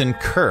Captain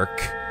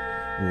Kirk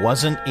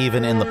wasn't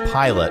even in the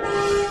pilot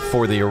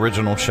for the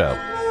original show?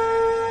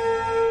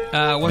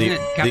 Wasn't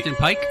it Captain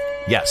Pike?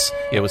 Yes.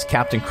 It was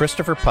Captain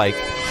Christopher Pike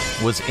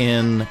was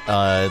in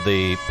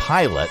the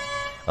pilot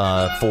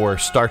for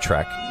Star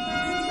Trek.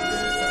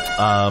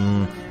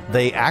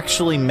 They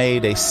actually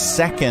made a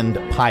second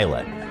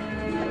pilot,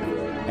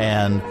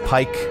 and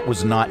Pike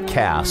was not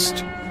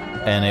cast,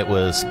 and it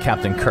was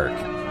Captain Kirk.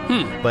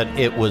 But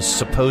it was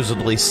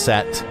supposedly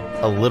set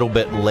a little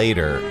bit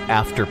later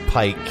after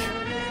Pike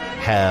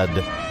had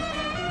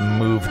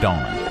moved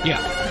on. Yeah.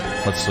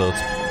 Let's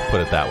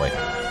put it that way.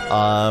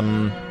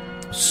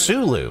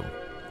 Sulu.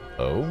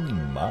 Oh,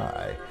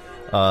 my.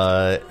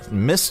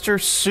 Mr.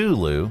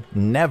 Sulu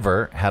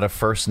never had a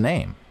first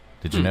name.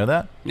 Did you know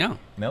that? No.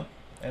 Nope.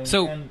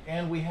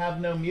 And we have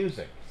no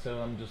music,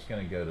 so I'm just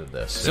going to go to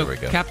this. So there we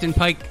go. Captain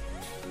Pike,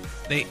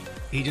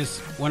 he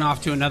just went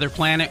off to another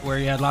planet where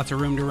he had lots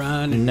of room to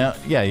run. And No,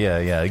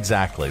 yeah,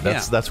 exactly.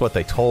 That's what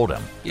they told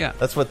him. Yeah.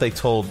 That's what they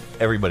told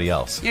everybody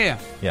else. Yeah.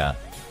 Yeah.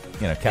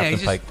 Captain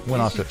Pike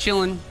went off to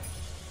chilling.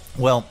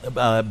 Well,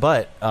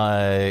 but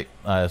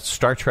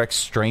Star Trek: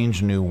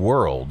 Strange New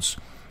Worlds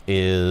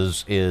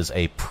is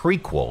a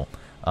prequel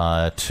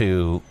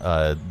to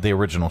the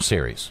original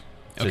series.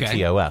 To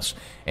TOS,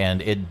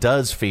 and it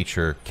does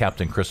feature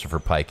Captain Christopher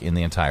Pike in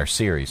the entire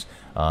series.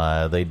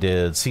 They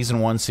did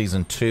season 1,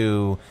 season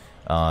 2,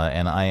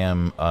 and I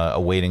am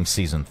awaiting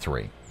season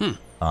 3. So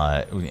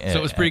it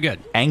was pretty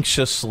good.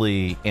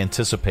 Anxiously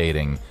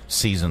anticipating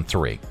season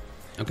 3.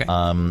 Okay.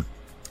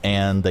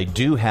 And they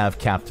do have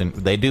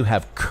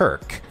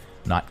Kirk,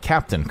 not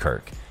Captain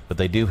Kirk, but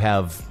they do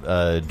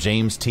have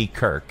James T.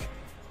 Kirk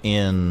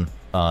in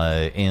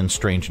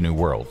Strange New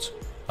Worlds,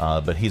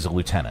 but he's a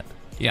lieutenant.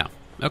 Yeah.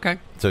 Okay.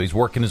 So he's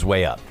working his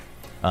way up.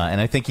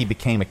 And I think he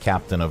became a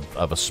captain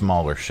of a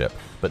smaller ship,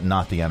 but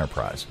not the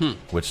Enterprise,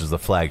 which is the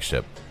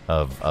flagship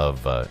of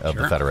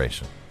the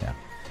Federation.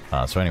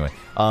 Yeah. So anyway.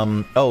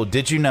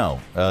 Did you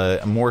know,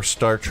 more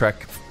Star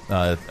Trek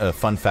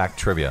fun fact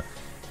trivia.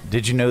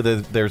 Did you know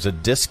that there's a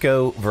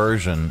disco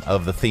version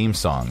of the theme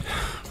song,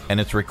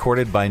 and it's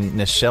recorded by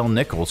Nichelle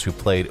Nichols, who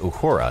played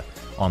Uhura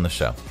on the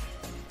show?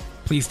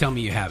 Please tell me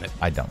you have it.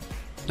 I don't.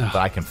 But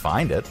I can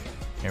find it.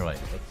 Here, wait.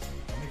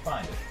 Let me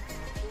find it.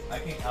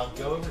 I'll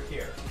go over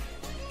here.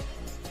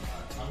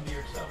 Come to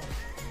yourself.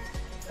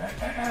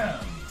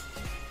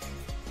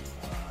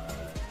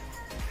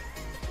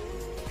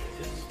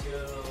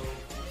 Disco.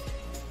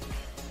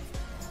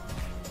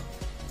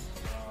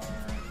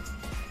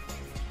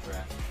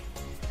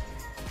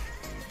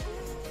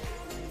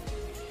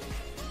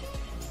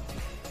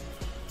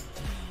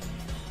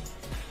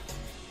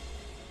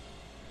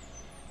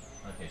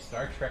 Okay,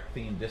 Star Trek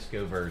themed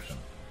disco version.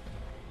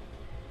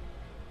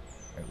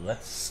 All right,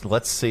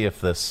 let's see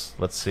if this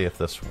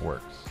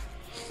works.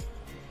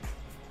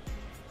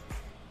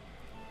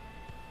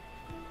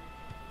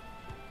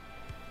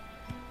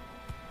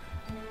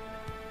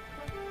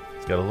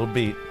 It's got a little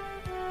beat.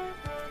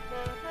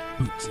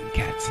 Boots and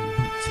cats and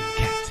boots and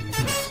cats and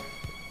boots.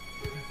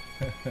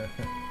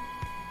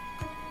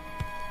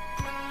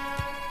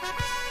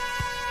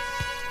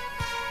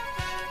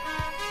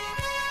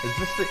 Is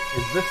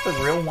this the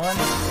real one?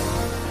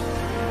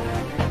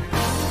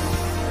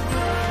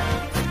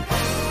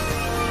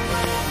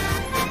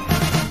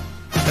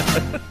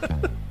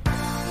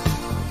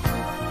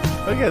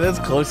 Okay, that's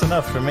close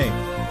enough for me.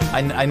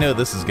 I know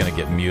this is going to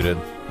get muted.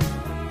 All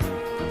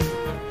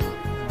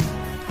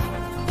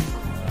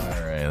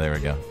right, there we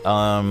go.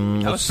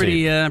 That was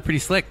pretty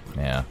slick.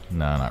 Yeah,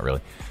 no, not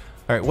really.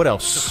 All right, what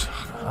else?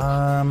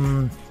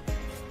 All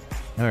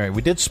right,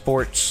 we did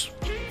sports.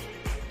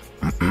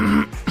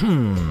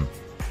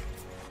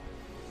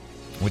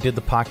 We did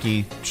the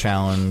Pocky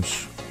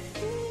Challenge.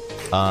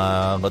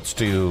 Let's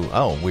do...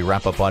 we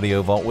wrap up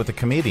Audio Vault with a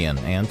comedian,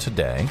 and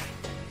today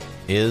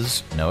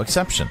is no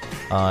exception.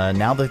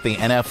 Now that the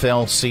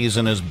NFL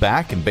season is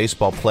back and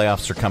baseball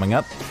playoffs are coming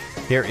up,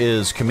 here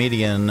is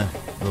comedian,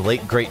 the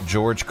late, great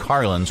George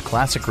Carlin's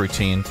classic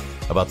routine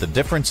about the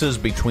differences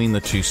between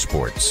the two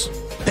sports.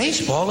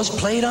 Baseball is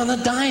played on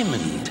a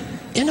diamond,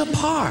 in a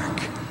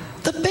park,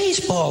 the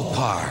baseball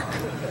park.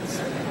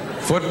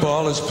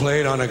 Football is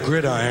played on a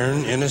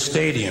gridiron in a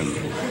stadium,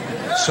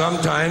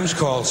 sometimes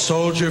called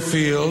Soldier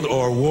Field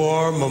or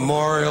War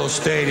Memorial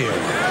Stadium.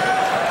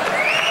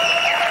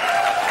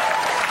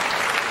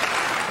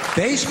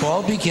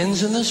 Baseball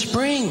begins in the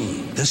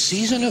spring, the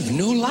season of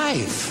new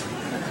life.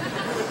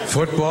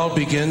 Football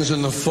begins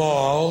in the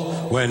fall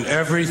when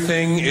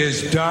everything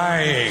is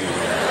dying.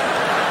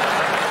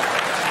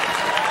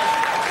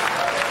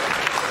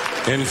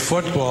 In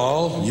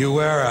football, you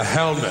wear a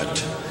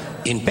helmet.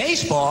 In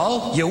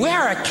baseball, you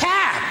wear a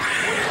cap.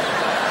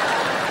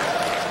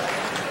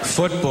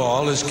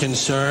 Football is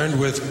concerned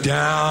with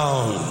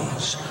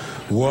downs.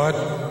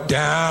 What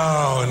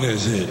down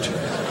is it?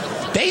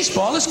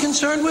 Baseball is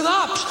concerned with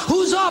ups.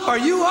 Who's up? Are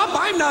you up?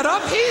 I'm not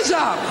up. He's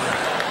up.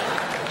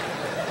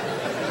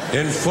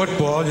 In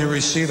football, you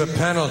receive a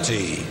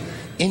penalty.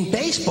 In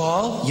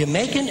baseball, you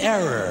make an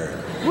error.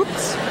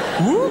 Whoops.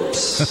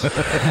 Whoops.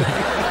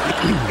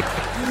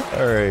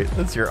 All right,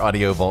 that's your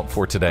Audio Vault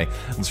for today.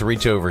 Let's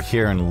reach over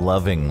here and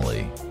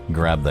lovingly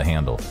grab the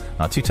handle.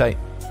 Not too tight.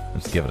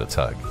 Just give it a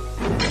tug.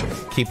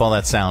 Keep all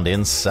that sound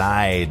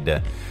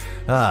inside.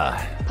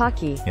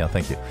 Pocky. Yeah,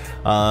 thank you.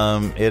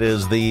 It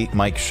is the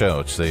Mike Show.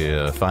 It's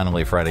the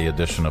finally Friday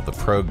edition of the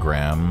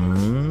program.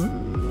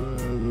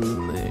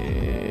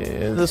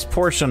 This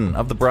portion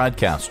of the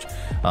broadcast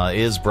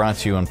is brought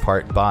to you in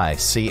part by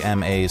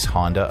CMA's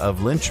Honda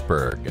of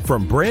Lynchburg.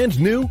 From brand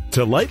new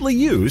to lightly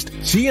used,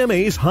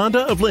 CMA's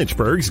Honda of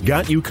Lynchburg's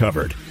got you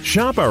covered.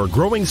 Shop our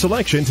growing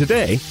selection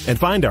today and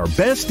find our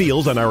best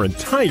deals on our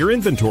entire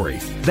inventory.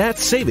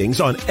 That's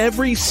savings on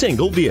every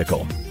single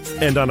vehicle.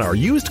 And on our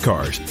used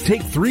cars,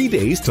 take 3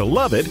 days to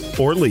love it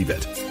or leave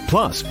it.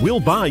 Plus, we'll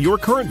buy your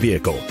current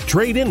vehicle,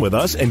 trade in with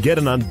us, and get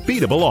an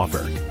unbeatable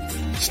offer.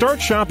 Start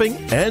shopping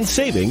and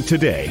saving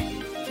today.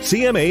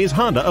 CMA's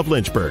Honda of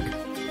Lynchburg.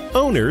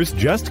 Owners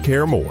just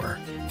care more.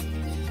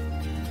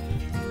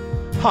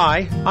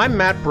 Hi, I'm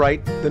Matt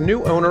Bright, the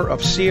new owner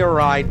of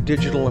CRI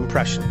Digital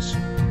Impressions.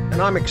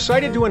 And I'm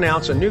excited to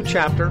announce a new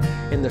chapter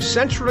in the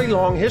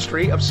century-long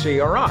history of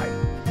CRI.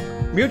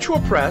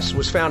 Mutual Press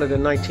was founded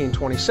in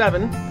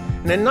 1927,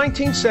 and in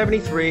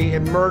 1973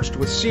 it merged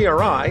with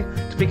CRI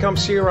to become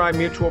CRI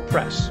Mutual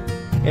Press.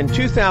 In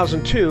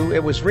 2002,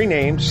 it was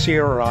renamed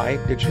CRI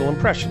Digital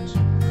Impressions.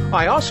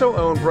 I also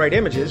own Bright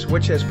Images,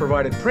 which has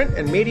provided print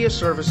and media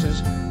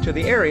services to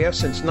the area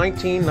since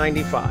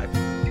 1995.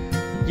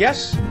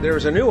 Yes, there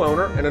is a new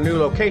owner and a new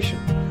location,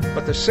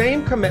 but the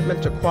same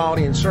commitment to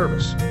quality and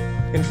service.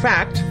 In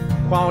fact,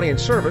 quality and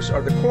service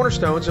are the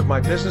cornerstones of my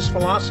business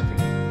philosophy.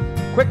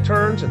 Quick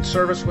turns and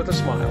service with a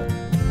smile.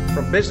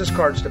 From business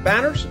cards to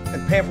banners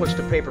and pamphlets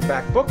to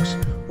paperback books,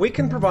 we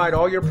can provide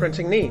all your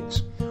printing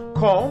needs.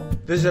 Call,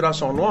 visit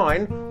us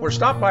online, or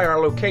stop by our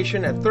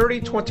location at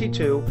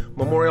 3022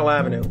 Memorial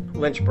Avenue,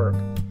 Lynchburg.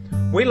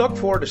 We look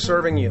forward to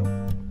serving you.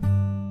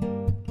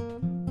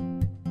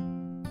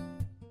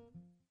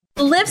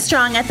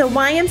 Livestrong at the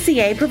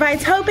YMCA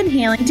provides hope and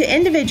healing to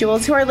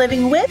individuals who are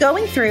living with,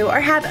 going through, or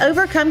have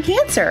overcome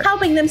cancer,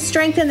 helping them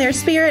strengthen their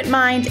spirit,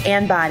 mind,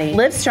 and body.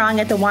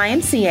 Livestrong at the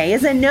YMCA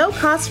is a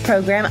no-cost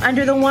program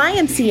under the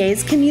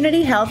YMCA's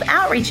Community Health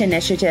Outreach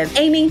Initiative,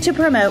 aiming to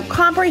promote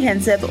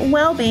comprehensive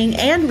well-being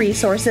and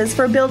resources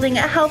for building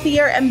a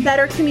healthier and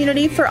better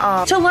community for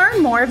all. To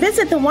learn more,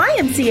 visit the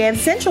YMCA of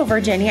Central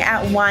Virginia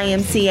at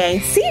ymcacva.org.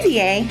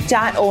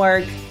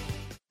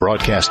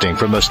 Broadcasting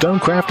from the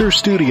Stonecrafters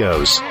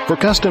Studios. For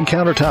custom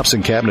countertops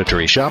and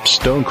cabinetry, shop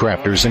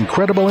Stonecrafters'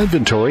 incredible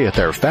inventory at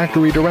their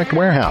Factory Direct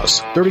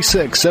Warehouse,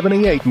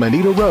 3678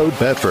 Moneta Road,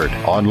 Bedford.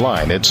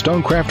 Online at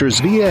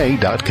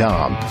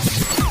stonecraftersva.com.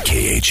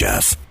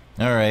 KHF.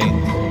 All right.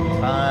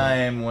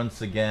 Time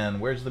once again.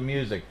 Where's the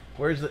music?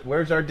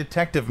 Where's our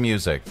detective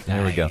music?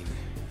 There we go.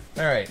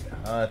 All right.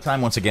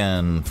 Time once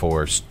again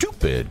for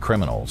Stupid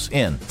Criminals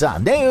in the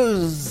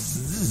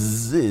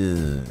News.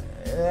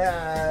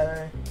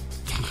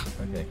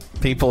 Okay.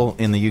 People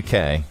in the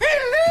UK.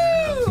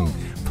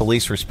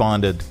 Police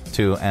responded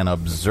to an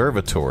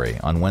observatory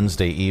on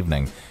Wednesday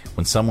evening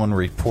when someone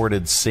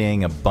reported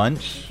seeing a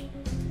bunch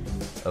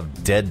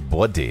of dead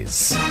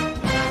bodies.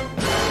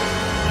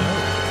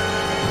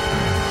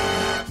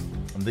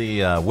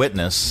 The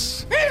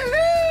witness,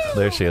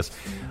 there she is,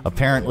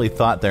 apparently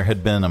thought there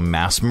had been a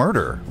mass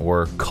murder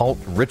or cult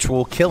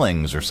ritual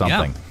killings or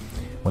something. Yeah.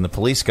 When the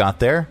police got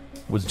there,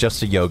 it was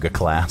just a yoga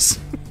class.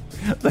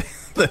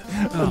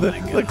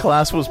 The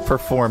class was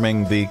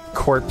performing the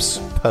corpse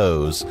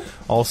pose,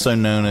 also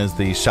known as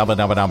the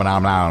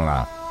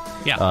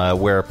shabadabadabadabada,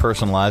 where a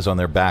person lies on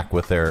their back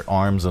with their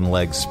arms and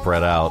legs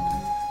spread out.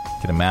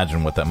 You can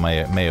imagine what that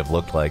may have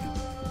looked like.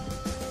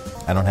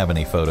 I don't have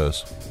any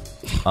photos.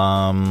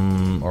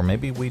 Or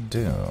maybe we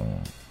do.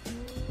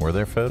 Were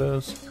there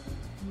photos?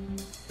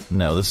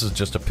 No, this is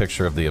just a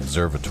picture of the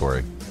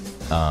observatory.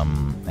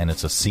 And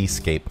it's a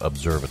seascape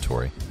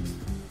observatory.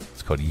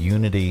 It's called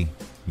Unity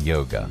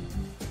Yoga.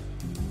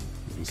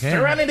 Okay.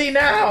 Serenity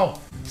now!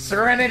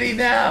 Serenity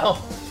now!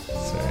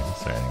 Sorry,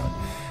 anyway.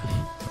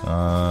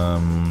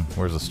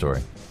 Where's the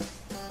story?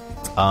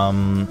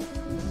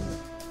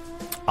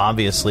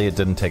 Obviously, it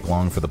didn't take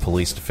long for the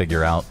police to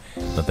figure out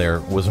that there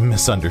was a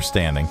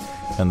misunderstanding,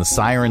 and the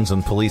sirens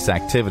and police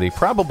activity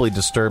probably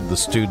disturbed the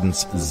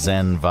students'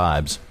 Zen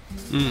vibes.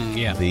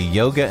 The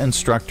yoga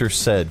instructor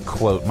said,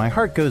 quote, "My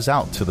heart goes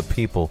out to the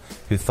people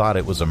who thought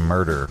it was a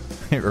murder,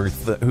 or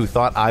who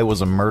thought I was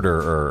a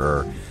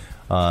murderer.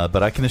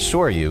 But I can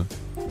assure you,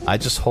 I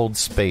just hold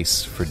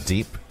space for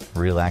deep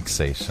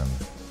relaxation.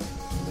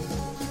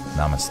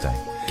 Namaste."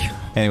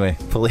 Anyway,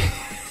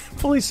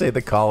 police say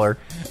the caller,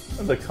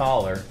 there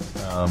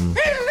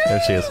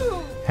she is,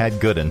 had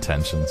good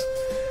intentions.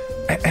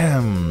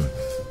 And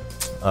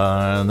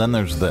then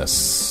there's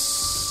this.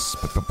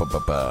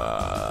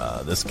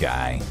 This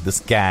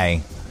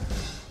guy.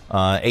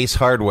 Ace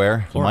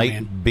Hardware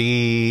might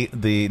be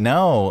the...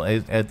 No,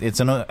 it's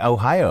an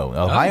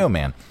Ohio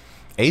man.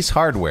 Ace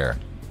Hardware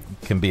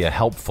can be a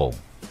helpful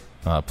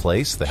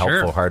place. The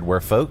helpful hardware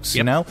folks,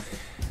 you know,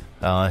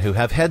 who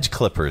have hedge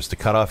clippers to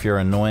cut off your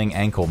annoying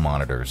ankle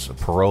monitors. A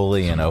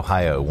parolee in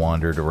Ohio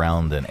wandered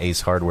around an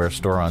Ace Hardware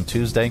store on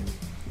Tuesday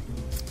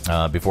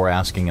before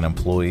asking an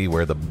employee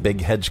where the big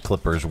hedge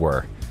clippers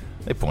were.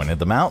 They pointed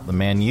them out. The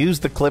man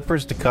used the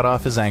clippers to cut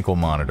off his ankle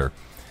monitor.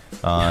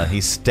 He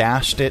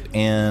stashed it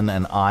in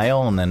an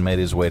aisle and then made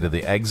his way to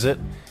the exit,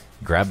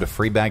 grabbed a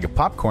free bag of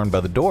popcorn by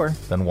the door,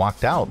 then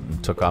walked out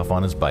and took off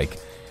on his bike.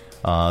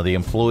 The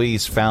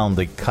employees found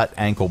the cut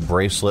ankle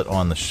bracelet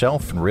on the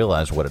shelf and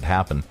realized what had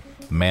happened.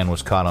 The man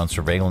was caught on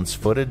surveillance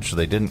footage.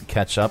 They didn't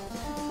catch him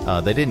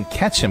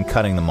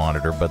cutting the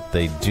monitor, but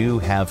they do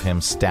have him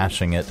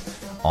stashing it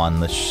on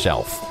the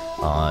shelf.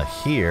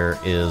 Here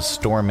is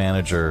store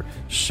manager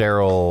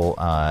Cheryl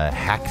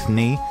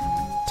Hackney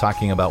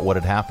talking about what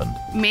had happened.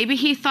 Maybe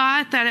he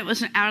thought that it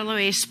was an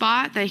out-of-the-way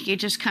spot, that he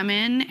could just come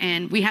in,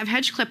 and we have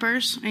hedge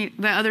clippers.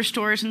 The other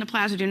stores in the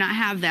plaza do not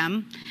have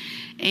them.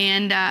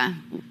 And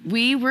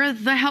we were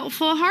the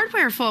helpful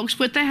hardware folks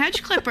with the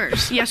hedge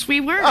clippers. Yes,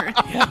 we were.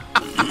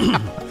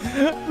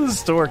 The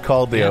store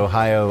called the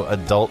Ohio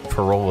Adult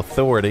Parole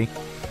Authority.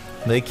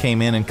 They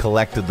came in and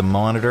collected the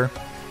monitor.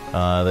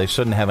 They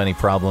shouldn't have any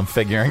problem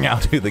figuring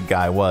out who the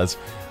guy was,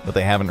 but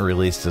they haven't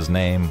released his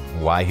name,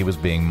 why he was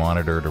being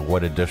monitored, or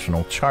what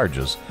additional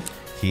charges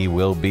he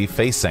will be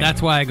facing.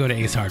 That's why I go to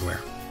Ace Hardware.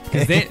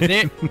 Because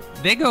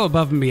they go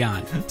above and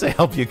beyond. To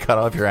help you cut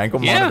off your ankle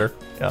monitor.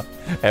 Yeah.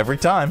 Every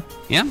time.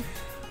 Yeah.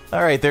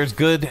 All right, there's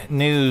good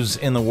news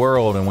in the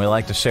world, and we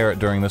like to share it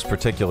during this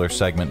particular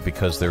segment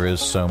because there is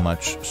so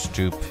much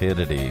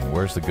stupidity.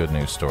 Where's the good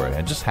news story?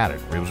 I just had it.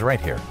 It was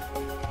right here.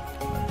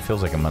 It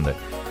feels like a Monday.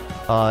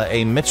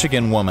 A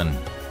Michigan woman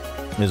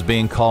is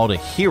being called a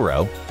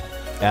hero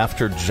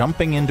after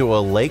jumping into a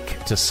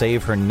lake to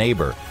save her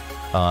neighbor,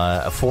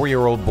 a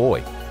 4-year-old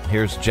boy.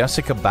 Here's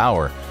Jessica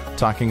Bauer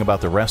talking about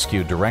the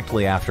rescue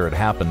directly after it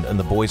happened, and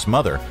the boy's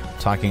mother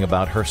talking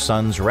about her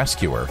son's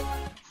rescuer. I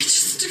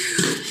just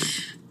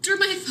threw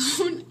my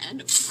phone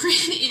and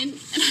ran in,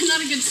 and I'm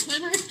not a good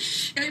swimmer.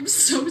 I'm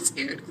so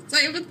scared because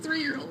I have a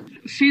 3-year-old.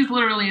 She's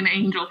literally an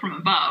angel from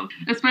above,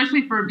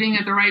 especially for being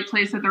at the right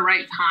place at the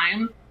right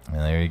time. And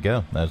there you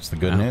go. That's the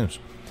good news.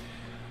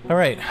 All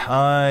right.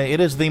 It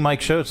is the Mike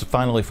Show. It's a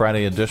Finally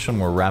Friday edition.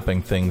 We're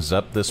wrapping things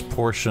up. This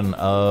portion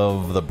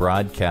of the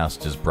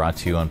broadcast is brought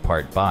to you in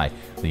part by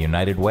the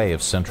United Way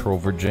of Central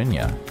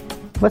Virginia.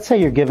 Let's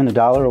say you're given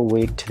 $1 a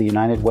week to the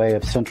United Way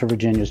of Central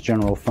Virginia's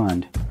general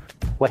fund.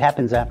 What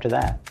happens after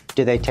that?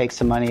 Do they take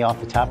some money off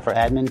the top for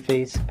admin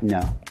fees?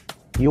 No.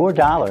 Your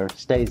dollar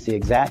stays the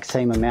exact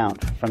same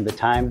amount from the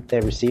time they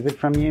receive it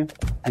from you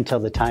until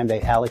the time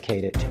they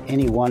allocate it to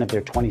any one of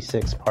their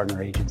 26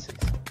 partner agencies.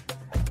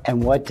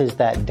 And what does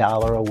that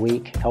 $1 a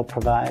week help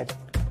provide?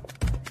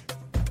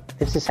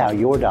 This is how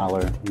your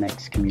dollar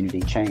makes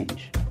community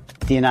change.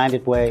 The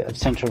United Way of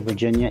Central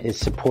Virginia is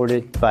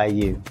supported by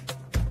you.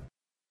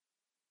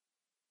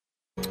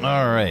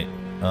 All right.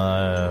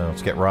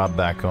 Let's get Rob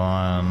back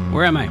on.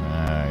 Where am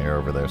I? You're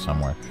over there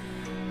somewhere.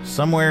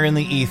 Somewhere in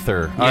the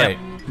ether. All right.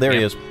 There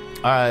he is.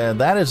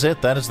 That is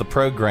it. That is the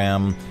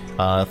program.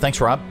 Thanks,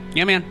 Rob.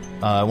 Yeah, man.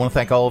 I want to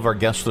thank all of our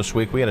guests this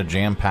week. We had a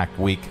jam-packed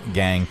week,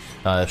 gang.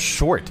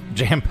 Short,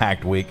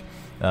 jam-packed week,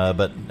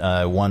 but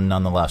one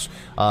nonetheless.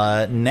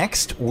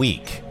 Next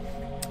week,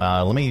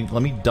 let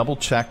me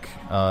double-check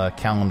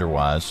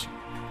calendar-wise.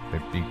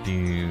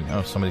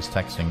 Oh, somebody's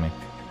texting me.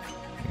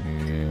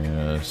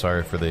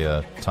 Sorry for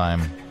the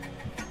time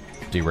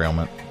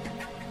derailment.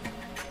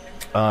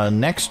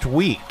 Next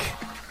week,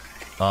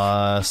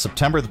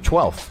 September the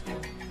 12th,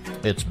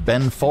 it's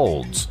Ben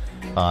Folds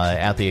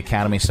at the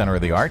Academy Center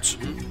of the Arts.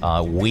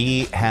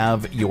 We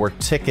have your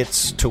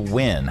tickets to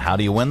win. How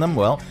do you win them?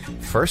 Well,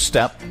 first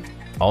step,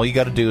 all you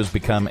got to do is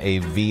become a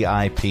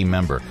VIP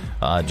member.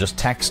 Just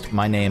text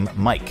my name,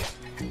 Mike.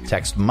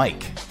 Text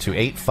Mike to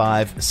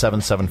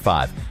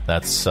 85775.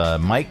 That's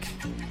Mike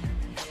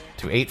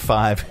to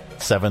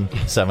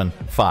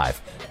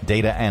 85775.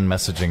 Data and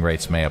messaging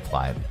rates may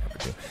apply.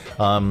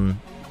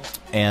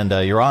 And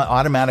you're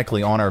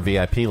automatically on our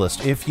VIP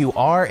list. If you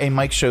are a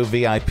Mike Show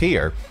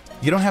VIPer,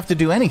 you don't have to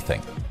do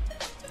anything.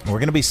 We're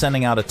going to be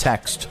sending out a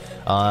text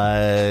in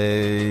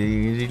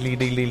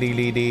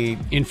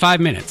 5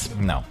 minutes.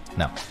 No.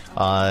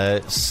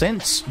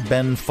 Since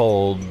Ben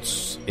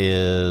Folds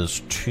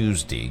is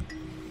Tuesday,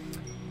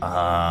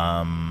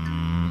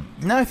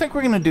 no, I think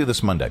we're going to do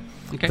this Monday.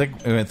 Okay.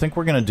 I think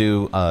we're going to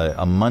do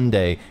a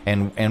Monday,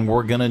 and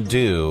we're going to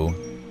do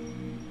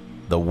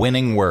the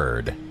winning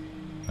word.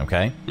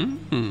 Okay,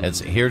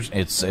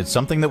 it's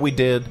something that we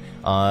did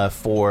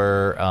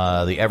for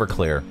the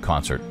Everclear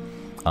concert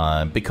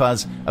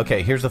because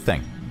here's the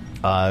thing,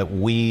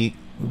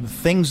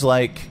 things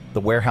like the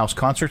Warehouse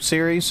Concert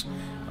Series,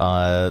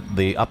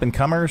 the up and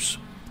comers,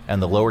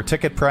 and the lower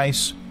ticket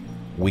price,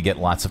 we get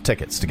lots of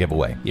tickets to give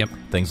away. Yep.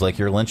 Things like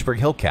your Lynchburg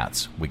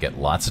Hillcats, we get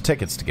lots of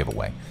tickets to give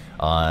away.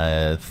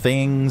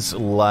 Things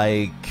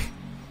like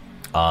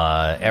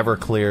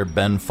Everclear,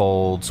 Ben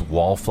Folds,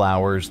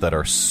 Wallflowers that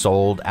are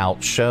sold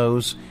out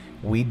shows,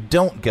 we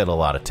don't get a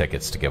lot of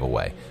tickets to give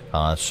away.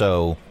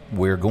 So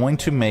we're going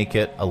to make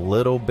it a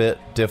little bit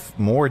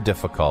more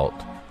difficult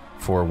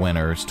for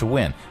winners to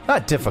win.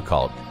 Not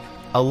difficult,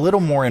 a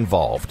little more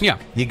involved. Yeah.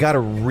 You got to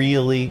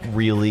really,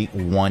 really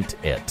want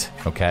it,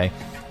 okay?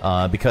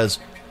 Because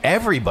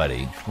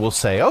everybody will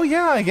say, oh,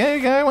 yeah,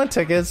 I want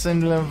tickets,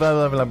 and blah,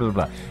 blah, blah, blah,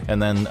 blah.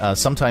 And then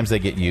sometimes they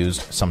get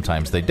used,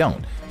 sometimes they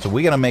don't. So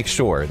we got to make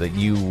sure that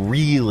you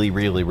really,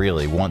 really,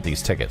 really want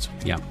these tickets.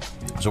 Yeah.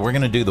 So we're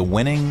going to do the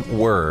winning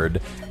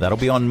word. That'll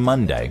be on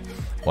Monday.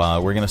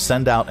 We're going to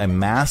send out a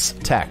mass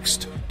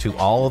text to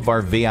all of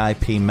our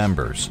VIP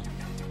members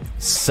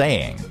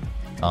saying,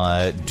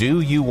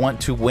 do you want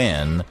to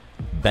win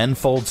Ben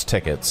Folds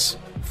tickets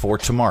for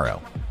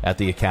tomorrow at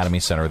the Academy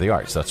Center of the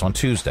Arts? That's on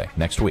Tuesday,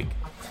 next week.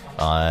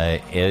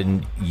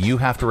 And you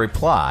have to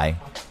reply,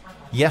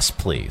 yes,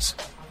 please.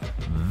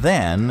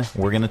 Then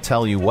we're going to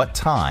tell you what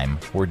time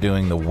we're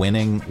doing the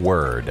winning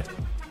word.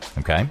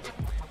 Okay?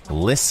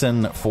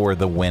 Listen for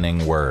the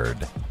winning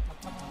word.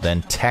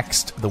 Then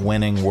text the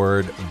winning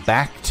word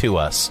back to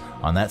us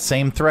on that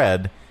same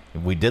thread.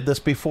 We did this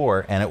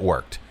before, and it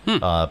worked.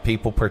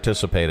 People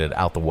participated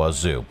out the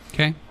wazoo.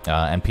 Okay.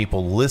 And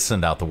people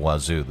listened out the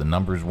wazoo. The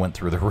numbers went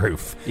through the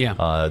roof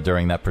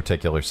during that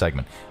particular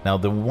segment. Now,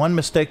 the one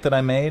mistake that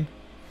I made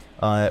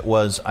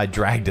was I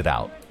dragged it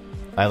out.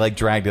 I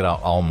dragged it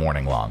out all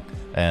morning long.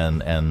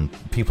 And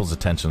people's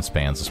attention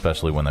spans,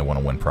 especially when they want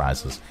to win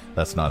prizes,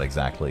 that's not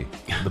exactly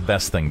the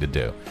best thing to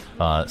do.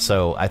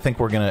 So I think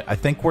we're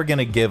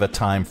gonna give a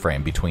time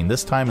frame between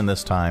this time and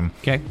this time.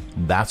 Okay,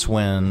 that's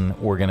when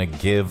we're gonna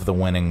give the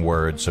winning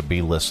word. So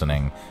be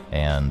listening,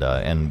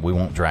 and we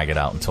won't drag it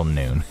out until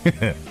noon.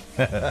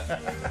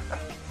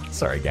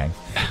 Sorry, gang.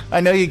 I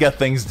know you got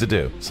things to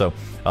do. So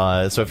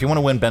if you want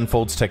to win Ben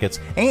Folds tickets,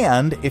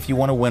 and if you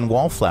want to win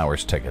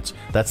Wallflowers tickets,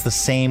 that's the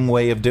same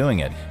way of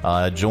doing it.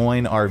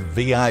 Join our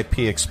VIP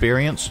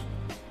experience.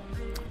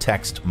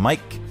 Text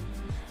Mike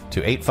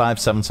to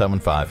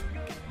 85775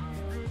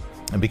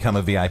 and become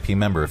a VIP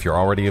member. If you're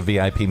already a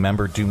VIP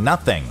member, do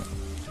nothing.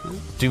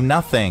 Do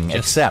nothing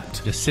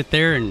except just sit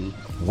there and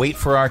wait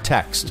for our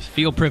text.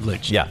 Feel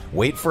privileged. Yeah,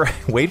 wait for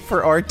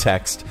our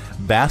text.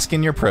 Bask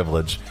in your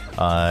privilege.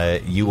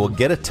 You will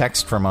get a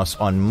text from us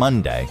on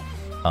Monday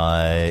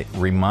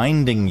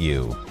reminding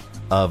you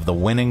of the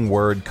winning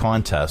word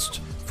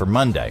contest for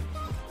Monday.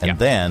 And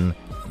then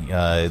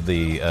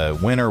the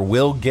winner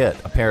will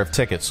get a pair of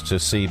tickets to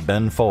see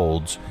Ben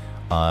Folds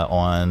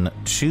on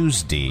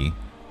Tuesday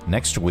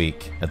next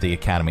week at the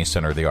Academy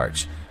Center of the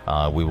Arts.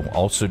 We will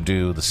also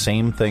do the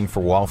same thing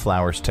for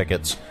Wallflowers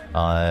tickets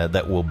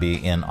that will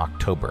be in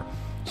October.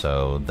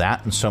 So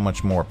that and so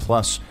much more.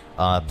 Plus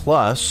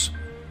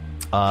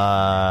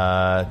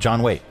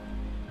John Waite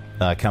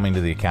coming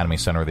to the Academy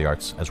Center of the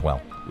Arts as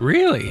well.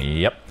 Really?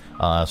 Yep.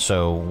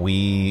 So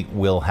we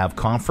will have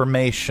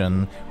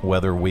confirmation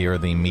whether we are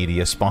the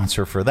media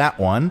sponsor for that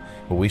one.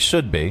 Well, we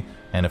should be.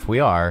 And if we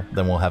are,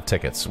 then we'll have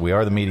tickets. We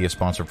are the media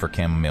sponsor for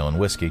Chamomile and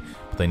Whiskey,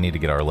 but they need to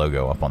get our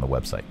logo up on the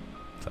website.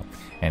 So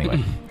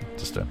anyway,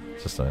 just a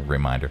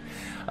reminder.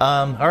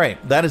 All right,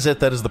 that is it.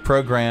 That is the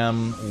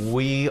program.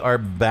 We are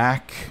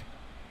back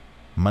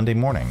Monday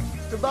morning.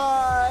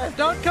 Goodbye.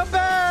 Don't come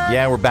back.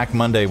 Yeah, we're back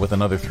Monday with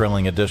another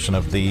thrilling edition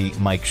of The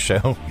Mike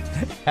Show.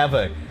 Have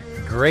a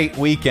great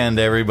weekend,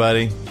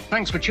 everybody.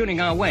 Thanks for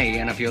tuning our way,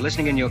 and if you're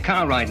listening in your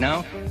car right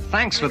now,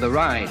 thanks for the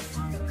ride.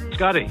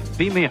 Scotty,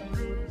 beat me up.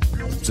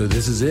 So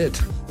this is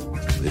it.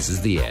 This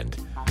is the end.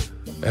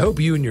 I hope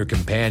you and your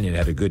companion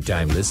had a good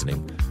time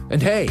listening. And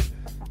hey,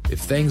 if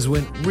things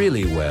went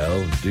really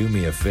well, do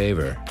me a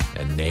favor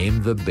and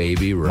name the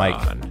baby Ron.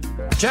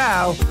 Mike.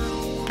 Ciao.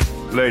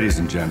 Ladies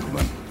and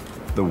gentlemen,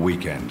 the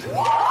weekend.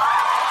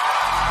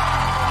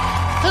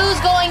 Who's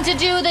going to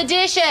do the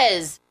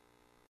dishes?